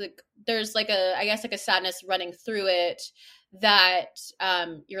 like there's like I guess like a sadness running through it that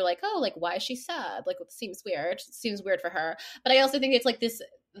you're like, oh, like why is she sad? Like it seems weird for her. But I also think it's like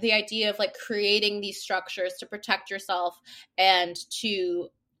the idea of like creating these structures to protect yourself and to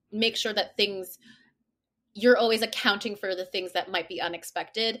make sure that you're always accounting for the things that might be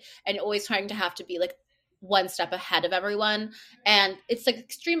unexpected, and always trying to have to be like one step ahead of everyone. And it's like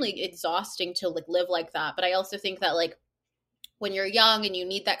extremely exhausting to like live like that. But I also think that like when you're young and you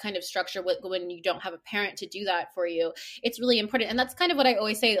need that kind of structure, when you don't have a parent to do that for you, it's really important. And that's kind of what I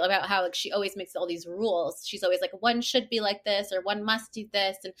always say about how like she always makes all these rules. She's always like, one should be like this, or one must do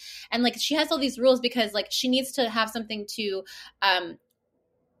this. And like she has all these rules because like she needs to have something to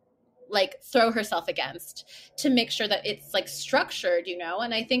like throw herself against to make sure that it's like structured,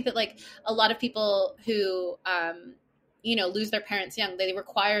 And I think that like a lot of people who, lose their parents young, they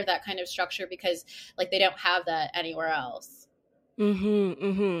require that kind of structure because like they don't have that anywhere else. Mm-hmm,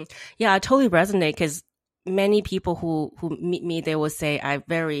 mm-hmm. Yeah, I totally resonate, because many people who meet me, they will say I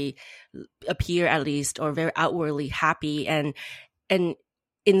appear at least, or very outwardly happy, and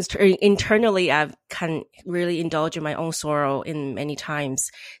internally I can really indulge in my own sorrow in many times.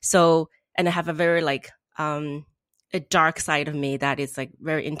 So, and I have a very like a dark side of me that is like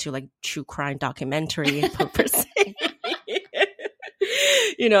very into like true crime documentary purpose.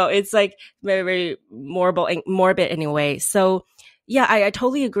 It's like very, very morbid anyway. So yeah, I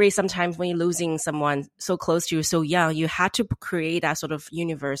totally agree. Sometimes when you're losing someone so close to you, so young, you had to create that sort of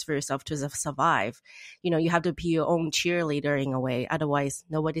universe for yourself to survive. You have to be your own cheerleader in a way. Otherwise,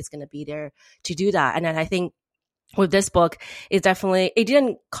 nobody's going to be there to do that. And then I think with this book, it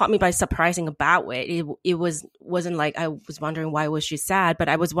didn't caught me by surprise in a bad way. It wasn't like I was wondering why was she sad, but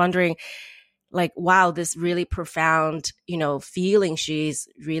I was wondering like, wow, this really profound, feeling she's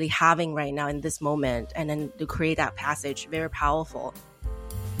really having right now in this moment. And then to create that passage, very powerful.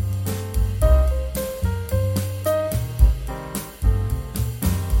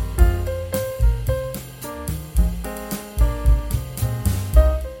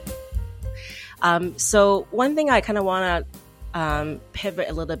 So one thing I kind of want to pivot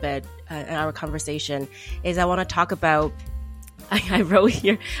a little bit in our conversation is I want to talk about, I wrote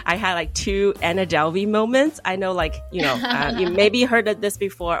here, I had like 2 Anna Delvey moments. I know like, you maybe heard of this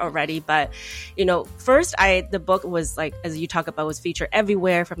before already, but, first the book was like, as you talk about, was featured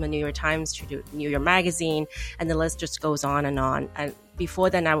everywhere from the New York Times to the New York Magazine, and the list just goes on and on. And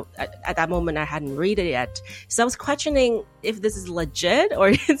before then, at that moment, I hadn't read it yet. So I was questioning if this is legit, or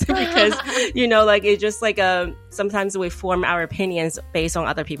is it because, like it's just like sometimes we form our opinions based on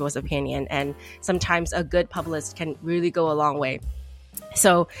other people's opinion. And sometimes a good publicist can really go a long way.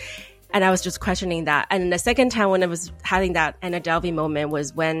 So, and I was just questioning that. And the second time when I was having that Anna Delvey moment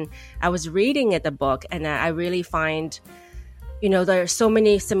was when I was reading the book, and I really find, there are so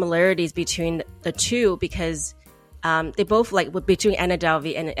many similarities between the two, because they both, like between Anna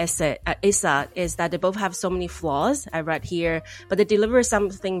Delvey and Issa, is that they both have so many flaws, I read here, but they deliver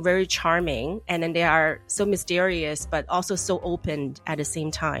something very charming, and then they are so mysterious but also so open at the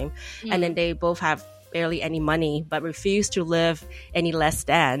same time. And then they both have barely any money but refuse to live any less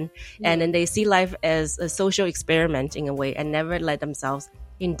than, and then they see life as a social experiment in a way, and never let themselves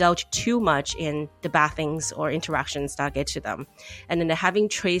indulge too much in the bad things or interactions that get to them. And then having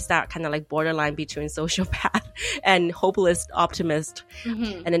traced that kind of like borderline between sociopath and hopeless optimist.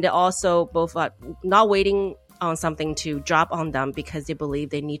 Mm-hmm. And then they're also both not waiting on something to drop on them because they believe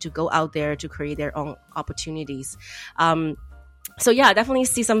they need to go out there to create their own opportunities. So yeah, I definitely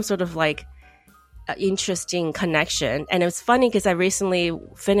see some sort of like interesting connection. And it was funny because I recently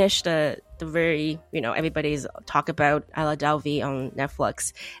finished the very, everybody's talk about Ella Delvey on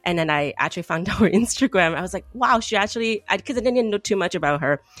Netflix. And then I actually found out her Instagram. I was like, wow, she actually, because I didn't know too much about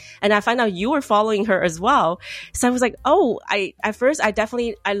her. And I found out you were following her as well. So I was like, at first I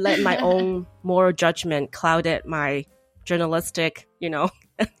let my own moral judgment clouded my journalistic,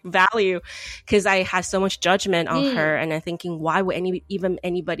 value, because I had so much judgment on her. And I'm thinking, why would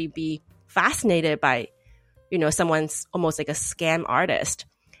anybody be fascinated by, someone's almost like a scam artist?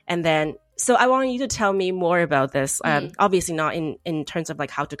 And then, so I want you to tell me more about this. Obviously not in terms of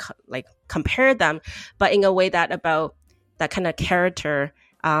like how to compare them, but in a way that about that kind of character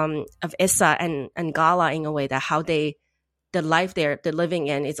of Issa and Gala, in a way that how the life they're living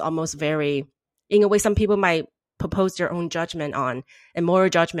in is almost very, in a way some people might propose their own judgment on and moral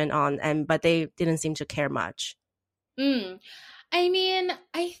judgment on, but they didn't seem to care much. I mean,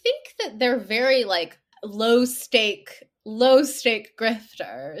 I think that they're very like low stake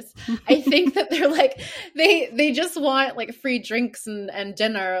grifters. I think that they're like they just want like free drinks and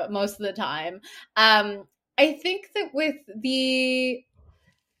dinner most of the time. I think that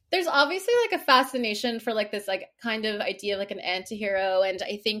there's obviously like a fascination for like this like kind of idea of like an anti-hero, and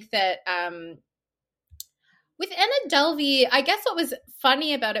I think that with Anna Delvey, I guess what was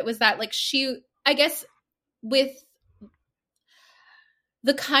funny about it was that like I guess with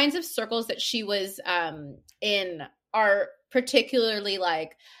the kinds of circles that she was in are particularly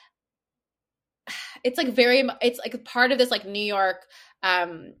like, it's like part of this like New York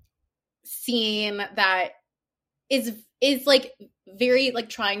scene that is like very like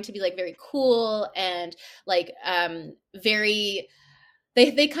trying to be like very cool and like very,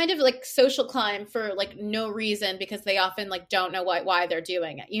 they kind of like social climb for like no reason, because they often like don't know why they're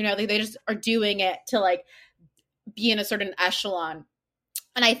doing it. They just are doing it to like be in a certain echelon.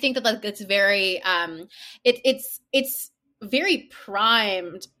 And I think that like it's very it's very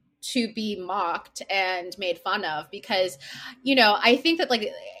primed to be mocked and made fun of, because I think that like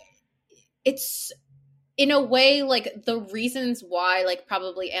it's in a way like the reasons why like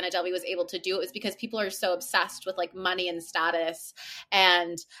probably Anna Delvey was able to do it was because people are so obsessed with like money and status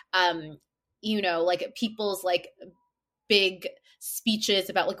and like people's like big speeches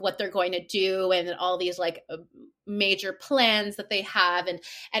about like what they're going to do and all these like major plans that they have, and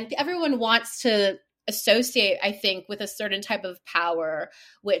everyone wants to associate, I think, with a certain type of power,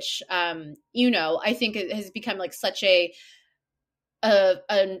 which I think it has become like such a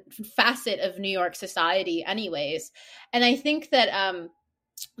facet of New York society anyways. And I think that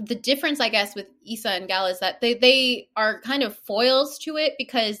the difference, I guess, with Issa and Gala is that they are kind of foils to it,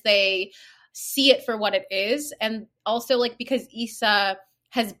 because they see it for what it is, and also like because Issa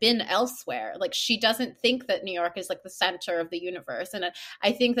has been elsewhere, like she doesn't think that New York is like the center of the universe. And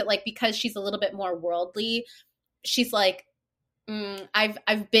I think that like because she's a little bit more worldly, she's like,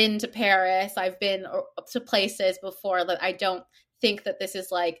 I've been to Paris, I've been to places before, that I don't think that this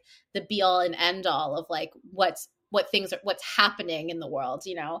is like the be all and end all of like what's happening in the world,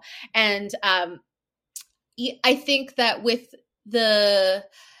 and I think that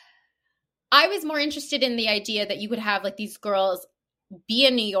I was more interested in the idea that you could have like these girls be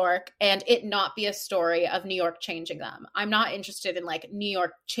in New York and it not be a story of New York changing them. I'm not interested in like New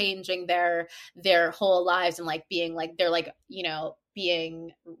York changing their whole lives and like being like they're like,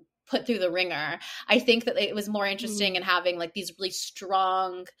 being put through the ringer. I think that it was more interesting in having like these really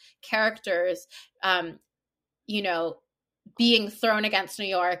strong characters, being thrown against New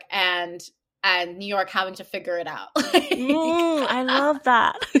York and New York having to figure it out. I love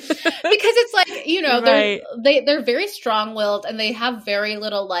that. Because it's like, right. they're very strong-willed, and they have very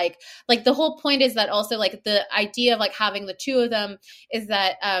little like the whole point is that also like the idea of like having the two of them is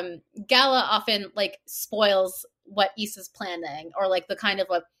that Gala often like spoils what Issa's planning, or like the kind of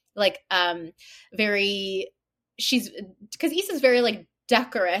because Issa's very like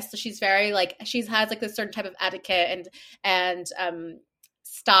decorous, so she's very like she has like this certain type of etiquette and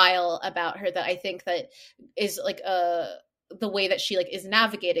style about her that I think that is like the way that she like is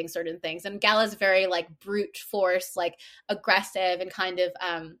navigating certain things. And Gala's very like brute force, like aggressive and kind of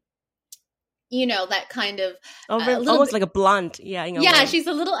that kind of almost like a blunt, way. She's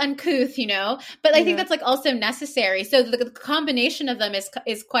a little uncouth, but I think that's like also necessary. So the combination of them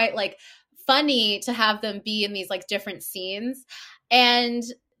is quite like funny to have them be in these like different scenes. And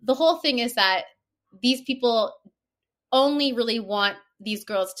the whole thing is that these people only really want these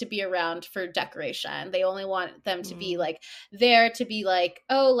girls to be around for decoration. They only want them to be like there to be like,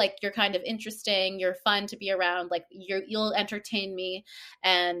 oh, like you're kind of interesting, you're fun to be around, like you'll entertain me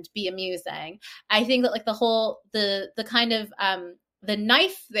and be amusing. I think that like the kind of the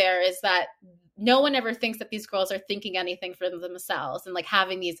knife there is that no one ever thinks that these girls are thinking anything for themselves and like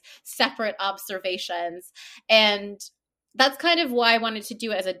having these separate observations. And that's kind of why I wanted to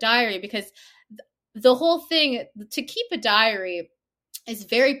do it as a diary, because the whole thing to keep a diary is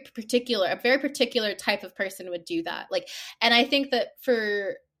very particular. A very particular type of person would do that. Like, and I think that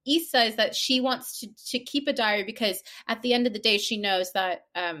for Issa is that she wants to keep a diary because at the end of the day, she knows that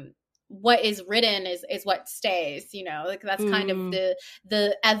what is written is what stays, you know, like that's kind of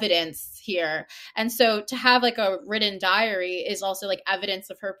the evidence here. And so to have like a written diary is also like evidence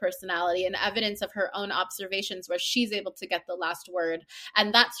of her personality and evidence of her own observations where she's able to get the last word,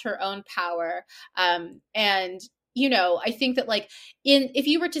 and that's her own power. And you know, I think that like if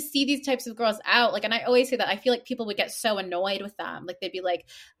you were to see these types of girls out, like, and I always say that I feel like people would get so annoyed with them. Like they'd be like,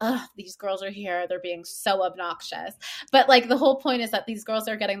 oh, these girls are here. They're being so obnoxious. But like the whole point is that these girls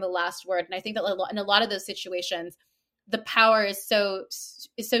are getting the last word. And I think that in a lot of those situations, the power is so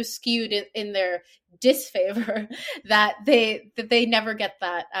skewed in their disfavor that they never get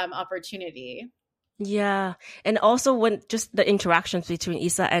that opportunity. Yeah. And also when just the interactions between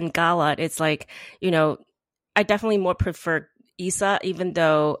Issa and Gala, it's like, you know, I definitely more prefer Issa, even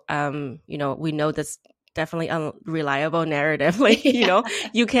though, you know, we know this definitely unreliable narrative. Like, you know,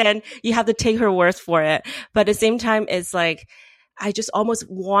 you have to take her words for it. But at the same time, it's like, I just almost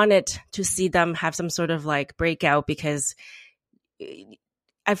wanted to see them have some sort of like breakout, because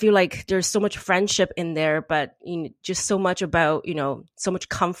I feel like there's so much friendship in there, but you know, just so much about, you know, so much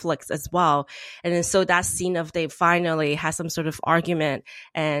conflicts as well. And then so that scene of they finally has some sort of argument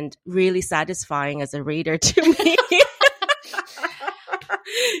and really satisfying as a reader to me.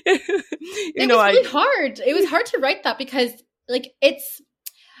 It was really hard. It was hard to write that because like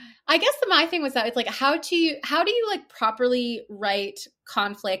I guess my thing was that it's like, how do you like properly write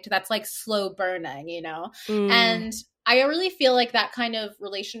conflict that's like slow burning, you know? And I really feel like that kind of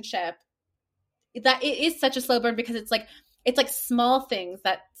relationship, that it is such a slow burn because it's like small things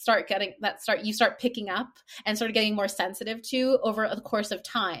that you start picking up and sort of getting more sensitive to over the course of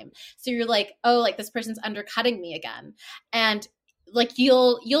time. So you're like, oh, like this person's undercutting me again. And like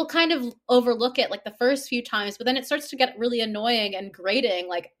you'll kind of overlook it like the first few times, but then it starts to get really annoying and grating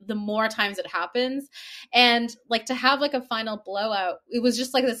like the more times it happens. And like to have like a final blowout, it was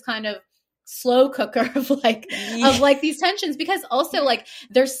just like this kind of slow cooker of like these tensions, because also like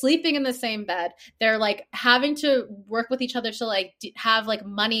they're sleeping in the same bed, they're like having to work with each other to like have like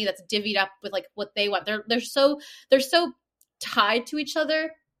money that's divvied up with like what they want. They're so tied to each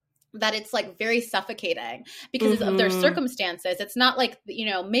other that it's like very suffocating because of their circumstances. It's not like, you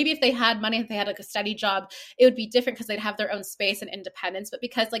know, maybe if they had money, if they had like a steady job, it would be different because they'd have their own space and independence. But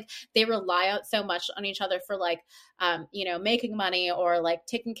because like they rely out so much on each other for like, you know, making money or like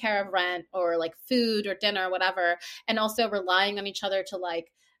taking care of rent or like food or dinner or whatever, and also relying on each other to like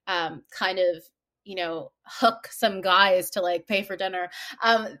kind of, you know, hook some guys to like pay for dinner.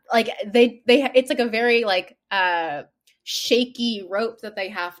 Like they it's like a very like shaky rope that they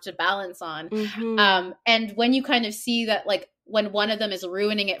have to balance on. And when you kind of see that, like when one of them is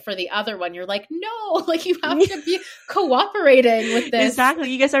ruining it for the other one, you're like, no, like you have to be cooperating with this.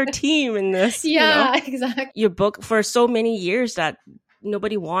 Exactly. You guys are a team in this. Yeah, you know? Exactly. Your book for so many years that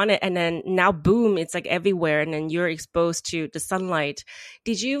nobody wanted, and then now boom, it's like everywhere, and then you're exposed to the sunlight.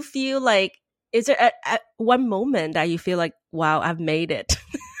 Did you feel like, is there at one moment that you feel like, wow, I've made it?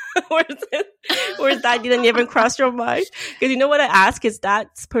 or that didn't even cross your mind? Because you know what I ask is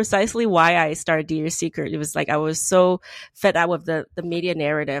that's precisely why I started Dear Secret. It was like I was so fed up with the media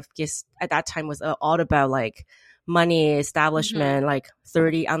narrative, because at that time was all about like money, establishment, like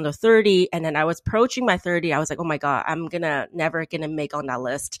 30 under 30. And then I was approaching my 30. I was like, oh my God, I'm never gonna make on that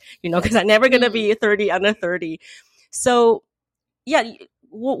list, you know, because I'm never gonna be 30 under 30. So yeah,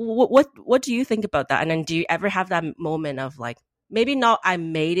 what do you think about that? And then do you ever have that moment of like, maybe not I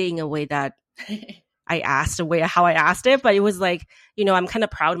made it in a way that I asked, the way how I asked it, but it was like, you know, I'm kind of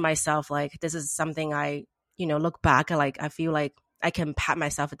proud of myself. Like this is something I, you know, look back and like, I feel like I can pat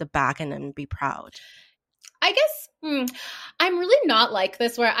myself at the back and then be proud. I guess I'm really not like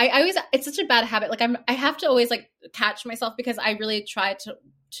this, where I always, it's such a bad habit. Like I have to always like catch myself, because I really try to,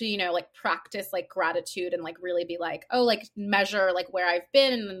 you know, like practice like gratitude and like really be like, oh, like measure like where I've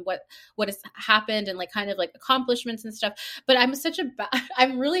been and what has happened and like kind of like accomplishments and stuff. But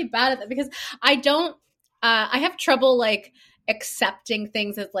I'm really bad at that, because I have trouble like accepting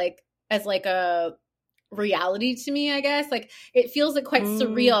things as like a reality to me, I guess. Like it feels like quite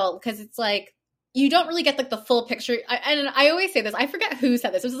surreal because it's like you don't really get like the full picture. And I always say this, I forget who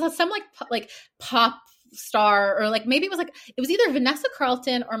said this. It was some like pop star, or like maybe it was either Vanessa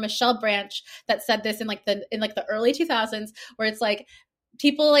Carlton or Michelle Branch that said this in the early 2000s, where it's like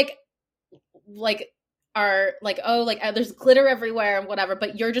people like are like, oh, like there's glitter everywhere and whatever,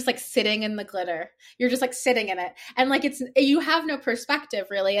 but you're just like sitting in the glitter. You're just like sitting in it. And like you have no perspective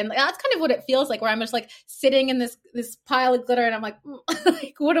really. And that's kind of what it feels like, where I'm just like sitting in this pile of glitter and I'm like,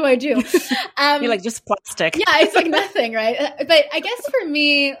 like what do I do? You're like just plastic. Yeah, it's like nothing, right? But I guess for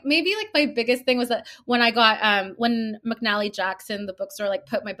me, maybe like my biggest thing was that when I got when McNally Jackson, the bookstore, like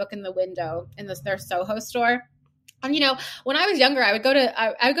put my book in the window in their Soho store. And, when I was younger, I would go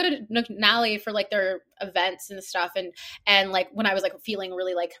to McNally for like their events and stuff. And like when I was like feeling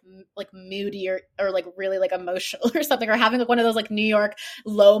really like moody or like really like emotional or something, or having like one of those like New York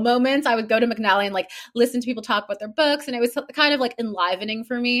low moments, I would go to McNally and like listen to people talk about their books. And it was kind of like enlivening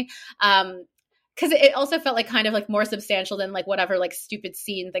for me. Because it also felt like kind of like more substantial than like whatever like stupid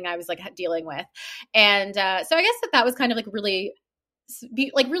scene thing I was like dealing with. And so I guess that was kind of like really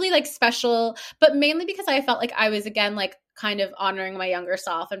like special, but mainly because I felt like I was again like kind of honoring my younger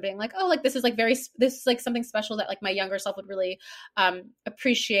self and being like, oh, like this is like something special that like my younger self would really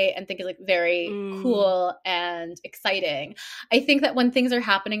appreciate and think is like very cool and exciting. I think that when things are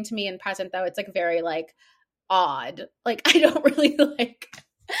happening to me in present though, it's like very like odd. Like I don't really like,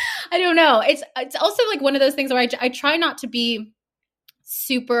 I don't know. It's also like one of those things where I try not to be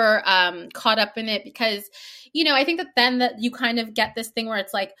super caught up in it, because I think that you kind of get this thing where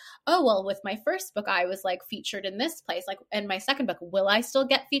it's like, oh well, with my first book I was like featured in this place, like, and my second book, will I still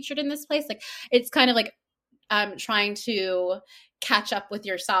get featured in this place? Like it's kind of like trying to catch up with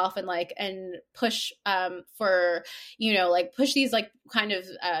yourself and push for like push these like kind of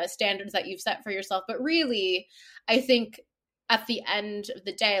standards that you've set for yourself. But really I think at the end of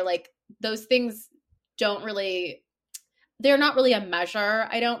the day, like those things they're not really a measure,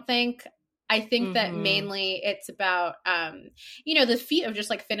 I don't think. I think that mainly it's about, the feat of just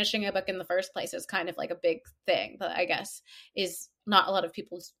like finishing a book in the first place is kind of like a big thing that I guess is not a lot of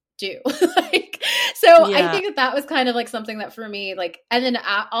people do. I think that was kind of like something that for me, like, and then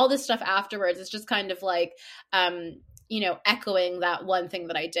all this stuff afterwards is just kind of like, echoing that one thing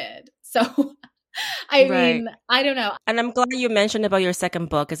that I did. So I mean, I don't know. And I'm glad you mentioned about your second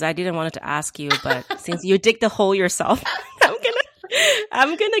book, because I didn't want to ask you, but since you dig the hole yourself,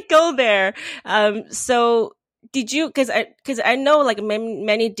 I'm gonna go there. So did you? Because I know like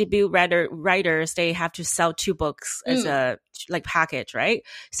many debut writers, they have to sell 2 books as a like package, right?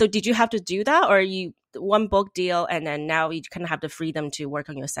 So did you have to do that, or you one book deal and then now you kind of have the freedom to work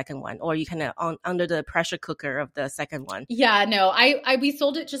on your second one, or you kind of under the pressure cooker of the second one? Yeah, no, we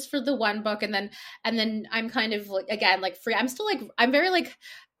sold it just for the one book, and then I'm kind of like, again, like free. I'm still like, I'm very like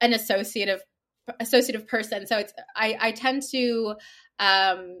an associative person, so it's I tend to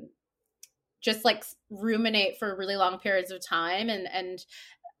just like ruminate for really long periods of time and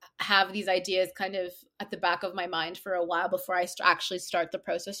have these ideas kind of at the back of my mind for a while before I actually start the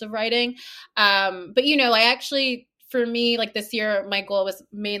process of writing. But I actually, for me, like this year, my goal was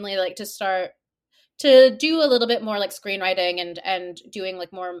mainly like to start to do a little bit more like screenwriting and doing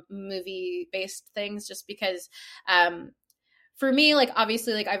like more movie based things, just because for me, like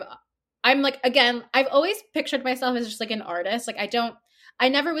obviously like I'm like, again, I've always pictured myself as just like an artist. Like I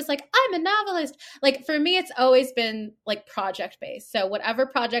never was like, I'm a novelist. Like for me, it's always been like project based. So whatever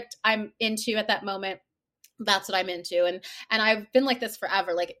project I'm into at that moment, that's what I'm into. And I've been like this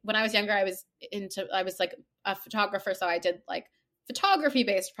forever. Like when I was younger, I was like a photographer. So I did like photography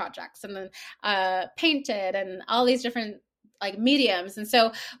based projects, and then painted and all these different like mediums. And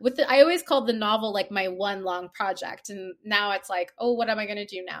so I always called the novel like my one long project. And now it's like, oh, what am I going to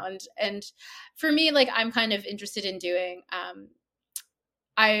do now? And for me, like I'm kind of interested in doing,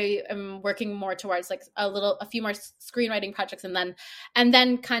 I am working more towards like a few more screenwriting projects, and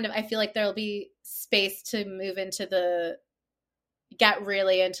then kind of I feel like there'll be space to move into get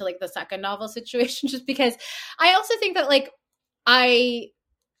really into like the second novel situation, just because I also think that like I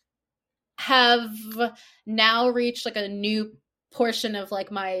have now reached like a new portion of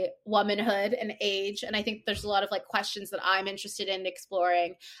like my womanhood and age, and I think there's a lot of like questions that I'm interested in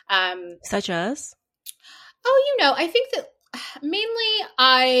exploring, such as I think that mainly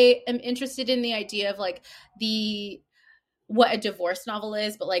I am interested in the idea of like what a divorce novel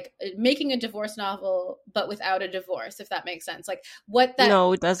is, but like making a divorce novel, but without a divorce, if that makes sense. Like what that.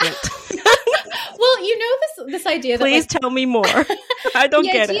 No, it doesn't. Well, you know, this idea that please tell me more. I don't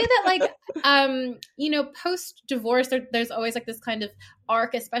get it. The idea that like, you know, post divorce, there's always like this kind of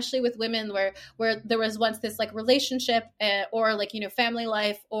arc, especially with women, where there was once this like relationship or like, you know, family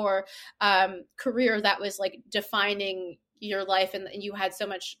life or career that was like defining your life, and you had so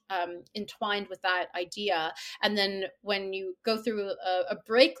much entwined with that idea. And then when you go through a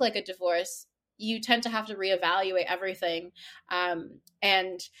break like a divorce, you tend to have to reevaluate everything.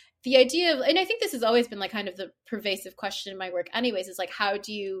 And the idea of, and I think this has always been like kind of the pervasive question in my work anyways, is like, how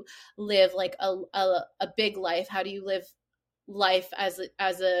do you live like a big life? How do you live life as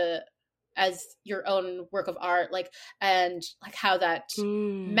your own work of art, like, and like how that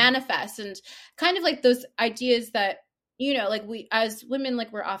manifests, and kind of like those ideas that, you know, like we as women,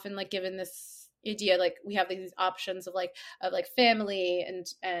 like we're often like given this idea, like we have these options of like family and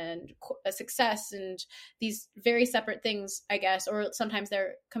a success, and these very separate things, I guess, or sometimes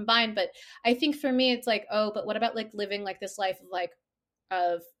they're combined. But I think for me, it's like, oh, but what about like living like this life of like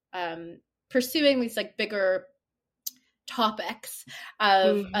of pursuing these like bigger topics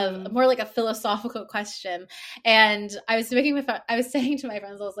of more like a philosophical question. And I was saying to my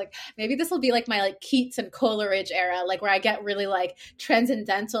friends, I was like, maybe this will be like my like Keats and Coleridge era, like where I get really like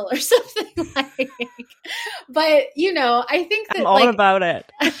transcendental or something like. But you know, I think that I'm all about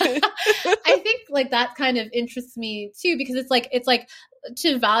it. I think like that kind of interests me too, because it's like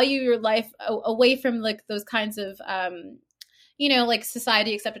to value your life away from like those kinds of you know, like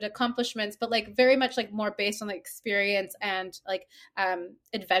society accepted accomplishments, but like very much like more based on like experience and like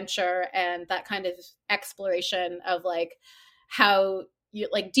adventure and that kind of exploration of like how you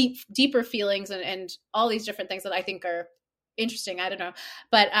like deeper feelings and all these different things that I think are interesting. I don't know.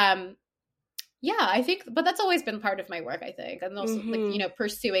 But yeah, I think, but that's always been part of my work, I think. And also like, you know,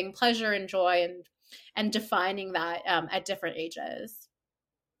 pursuing pleasure and joy and defining that at different ages.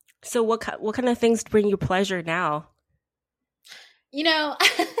 So what kind of things bring you pleasure now? You know,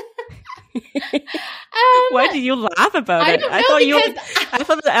 why did you laugh about it? I thought I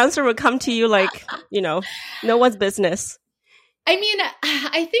thought the answer would come to you like, you know, no one's business. I mean,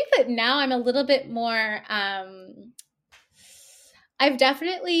 I think that now I'm a little bit more, I've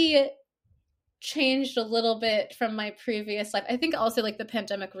definitely changed a little bit from my previous life. I think also like the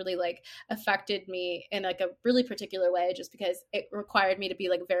pandemic really like affected me in like a really particular way, just because it required me to be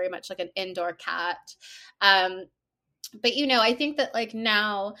like very much like an indoor cat. But, you know, I think that like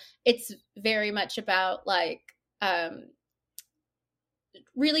now it's very much about like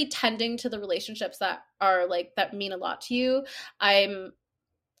really tending to the relationships that are like, that mean a lot to you.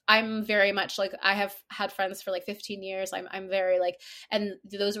 I'm very much like, I have had friends for like 15 years. I'm very like, and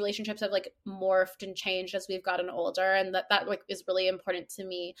those relationships have like morphed and changed as we've gotten older. And that like is really important to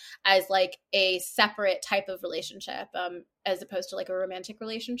me as like a separate type of relationship, as opposed to like a romantic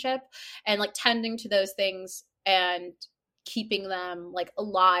relationship, and like tending to those things and keeping them like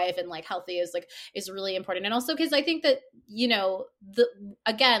alive and like healthy is really important. And also because I think that, you know,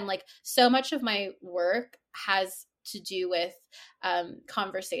 again, like so much of my work has to do with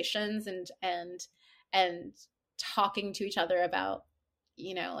conversations and talking to each other about,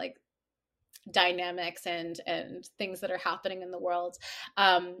 you know, like dynamics and things that are happening in the world.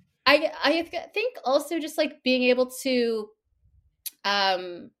 I think also just like being able to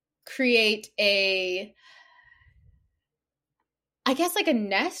create I guess like a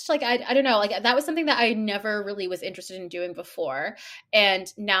nest, like I don't know, like that was something that I never really was interested in doing before.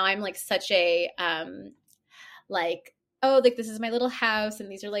 And now I'm like such a like, oh, like this is my little house and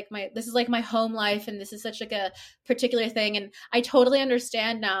these are like this is like my home life and this is such like a particular thing. And I totally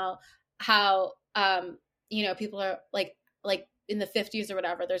understand now how you know, people are like in the 50s or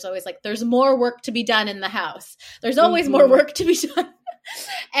whatever, there's always like there's more work to be done in the house. There's always more work to be done.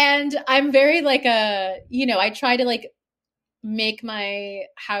 And I'm very like you know, I try to like make my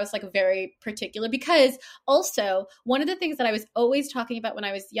house like very particular, because also one of the things that I was always talking about when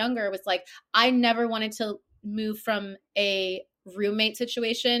I was younger was like I never wanted to move from a roommate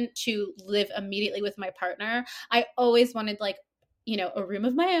situation to live immediately with my partner. I always wanted like, you know, a room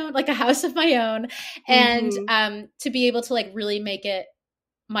of my own, like a house of my own, and to be able to like really make it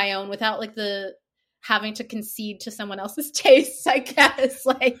my own without like the having to concede to someone else's tastes, I guess.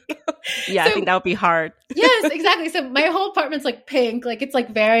 Like, yeah, so, I think that would be hard. Yes, exactly. So my whole apartment's like pink, like it's like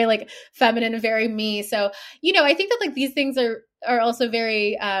very like feminine and very me. So, you know, I think that like these things are also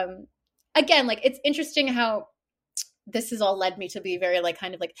very, again, like it's interesting how this has all led me to be very like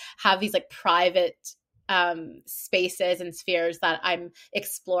kind of like have these like private spaces and spheres that I'm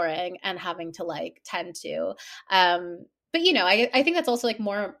exploring and having to like tend to. but I think that's also like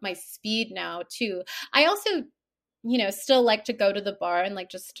more my speed now too. I also, still like to go to the bar and like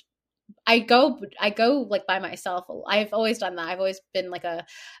just I go like by myself. I've always done that. I've always been like a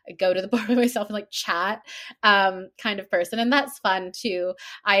go to the bar by myself and like chat kind of person. And that's fun too.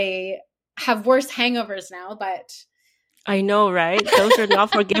 I have worse hangovers now, but I know, right? Those are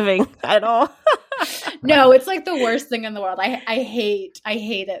not forgiving at all. No, it's like the worst thing in the world. I hate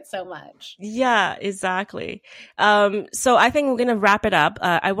it so much. Yeah, exactly. So I think we're going to wrap it up.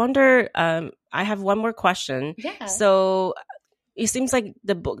 I wonder, I have one more question. Yeah. So it seems like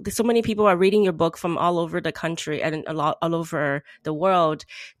the book, so many people are reading your book from all over the country and all over the world.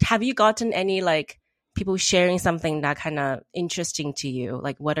 Have you gotten any like people sharing something that kind of interesting to you,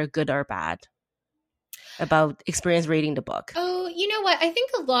 like whether good or bad, about experience reading the book? Oh, you know what? I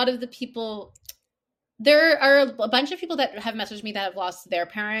think a lot of the people, there are a bunch of people that have messaged me that have lost their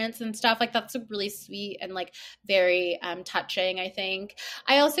parents and stuff. Like that's really sweet and like very touching, I think.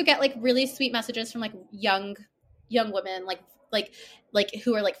 I also get like really sweet messages from like young women, like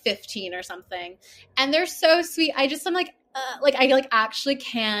who are like 15 or something, and they're so sweet. I'm like I like actually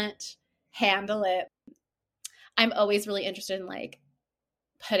can't handle it. I'm always really interested in like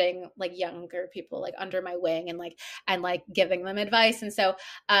putting like younger people like under my wing and like giving them advice, and so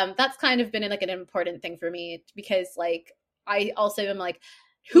that's kind of been like an important thing for me, because like I also am like,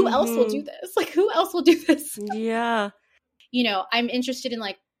 who else will do this? Like who else will do this? Yeah. I'm interested in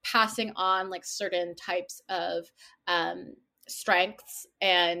like passing on like certain types of strengths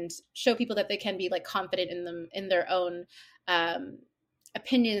and show people that they can be like confident in them, in their own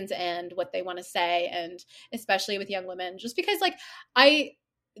opinions and what they want to say, and especially with young women, just because like I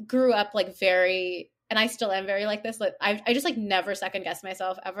grew up like very, and I still am very like this, like I just like never second guess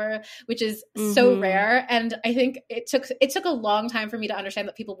myself ever, which is so rare. And I think it took a long time for me to understand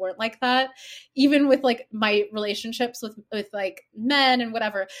that people weren't like that, even with like my relationships with like men and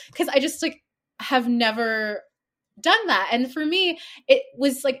whatever, because I just like have never done that. And for me, it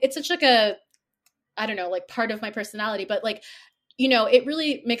was like, it's such like a, I don't know, like part of my personality, but like, it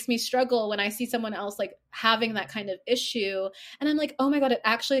really makes me struggle when I see someone else like having that kind of issue. And I'm like, oh my God, it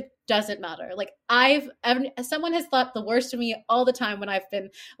actually doesn't matter. Like someone has thought the worst of me all the time when I've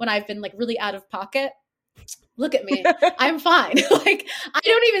been like really out of pocket. Look at me. I'm fine. Like, I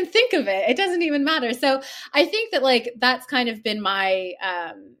don't even think of it. It doesn't even matter. So I think that like, that's kind of been my,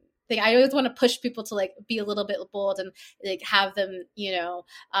 thing. I always want to push people to like be a little bit bold and like have them,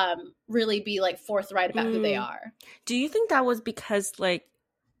 really be like forthright about who they are. Do you think that was because like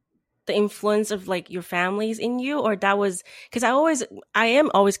the influence of like your families in you, or that was because I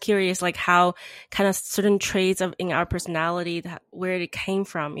am always curious like how kind of certain traits in our personality, where it came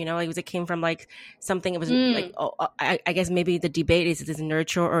from, like was it came from like something, it was like I guess maybe the debate is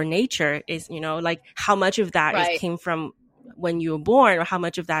nurture or nature, is like how much of that came from when you were born, or how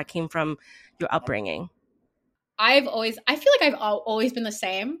much of that came from your upbringing? I feel like I've always been the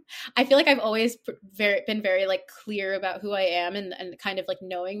same. I feel like I've always been very like clear about who I am, and kind of like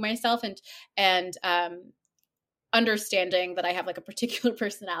knowing myself and understanding that I have like a particular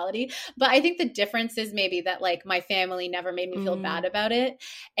personality. But I think the difference is maybe that like my family never made me feel bad about it,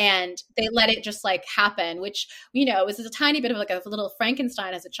 and they let it just like happen, which, was a tiny bit of like a little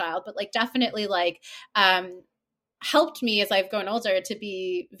Frankenstein as a child, but like definitely like, helped me as I've grown older to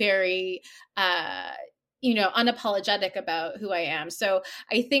be very, unapologetic about who I am. So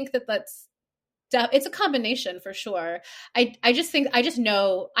I think that it's a combination for sure. I just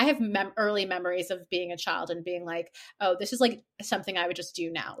know I have early memories of being a child and being like, oh, this is like something I would just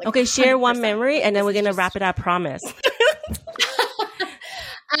do now. Like, okay, share one memory and then we're going to wrap it up, promise.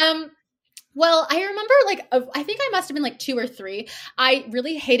 Well, I remember like, I think I must have been like 2 or 3. I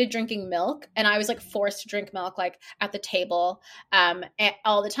really hated drinking milk, and I was like forced to drink milk like at the table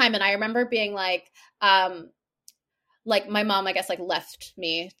all the time. And I remember being like my mom, I guess, like left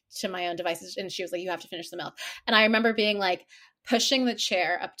me to my own devices, and she was like, you have to finish the milk. And I remember being like pushing the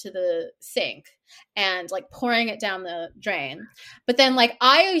chair up to the sink and like pouring it down the drain. But then like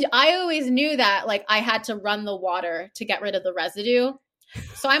I always knew that like I had to run the water to get rid of the residue.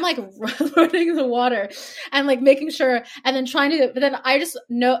 So I'm like running the water and like making sure, and then trying to, but then I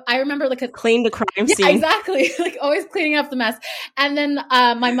remember like clean the crime scene. Exactly. Like always cleaning up the mess. And then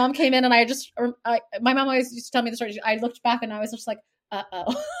my mom came in, and my mom always used to tell me the story. I looked back and I was just like,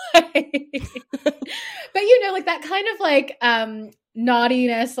 uh-oh. But like that kind of like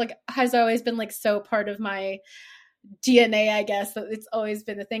naughtiness like has always been like so part of my DNA, I guess. That it's always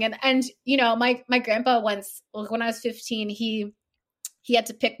been the thing. And my grandpa once, like when I was 15, he he had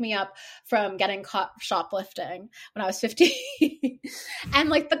to pick me up from getting caught shoplifting when I was 15. And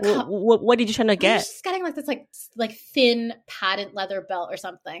like the what did you try to get? I was just getting like this like thin patent leather belt or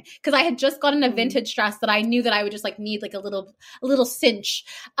something, because I had just gotten a vintage dress that I knew that I would just like need like a little cinch.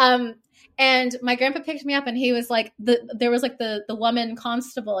 And my grandpa picked me up, and he was like, there was like the woman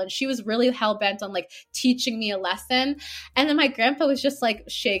constable, and she was really hell bent on like teaching me a lesson. And then my grandpa was just like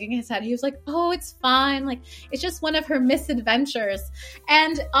shaking his head. He was like, "Oh, it's fine. Like, it's just one of her misadventures."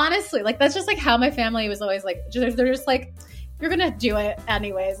 And honestly, like, that's just like how my family was always like, they're just like, "You're going to do it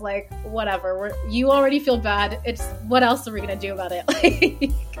anyways. Like, whatever. You already feel bad. It's what else are we going to do about it?"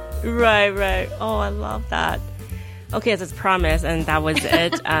 Like, right. Oh, I love that. Okay, as promised, and that was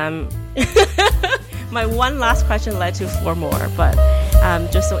it. My one last question led to 4 more, but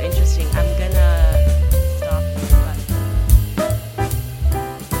just so interesting. I'm gonna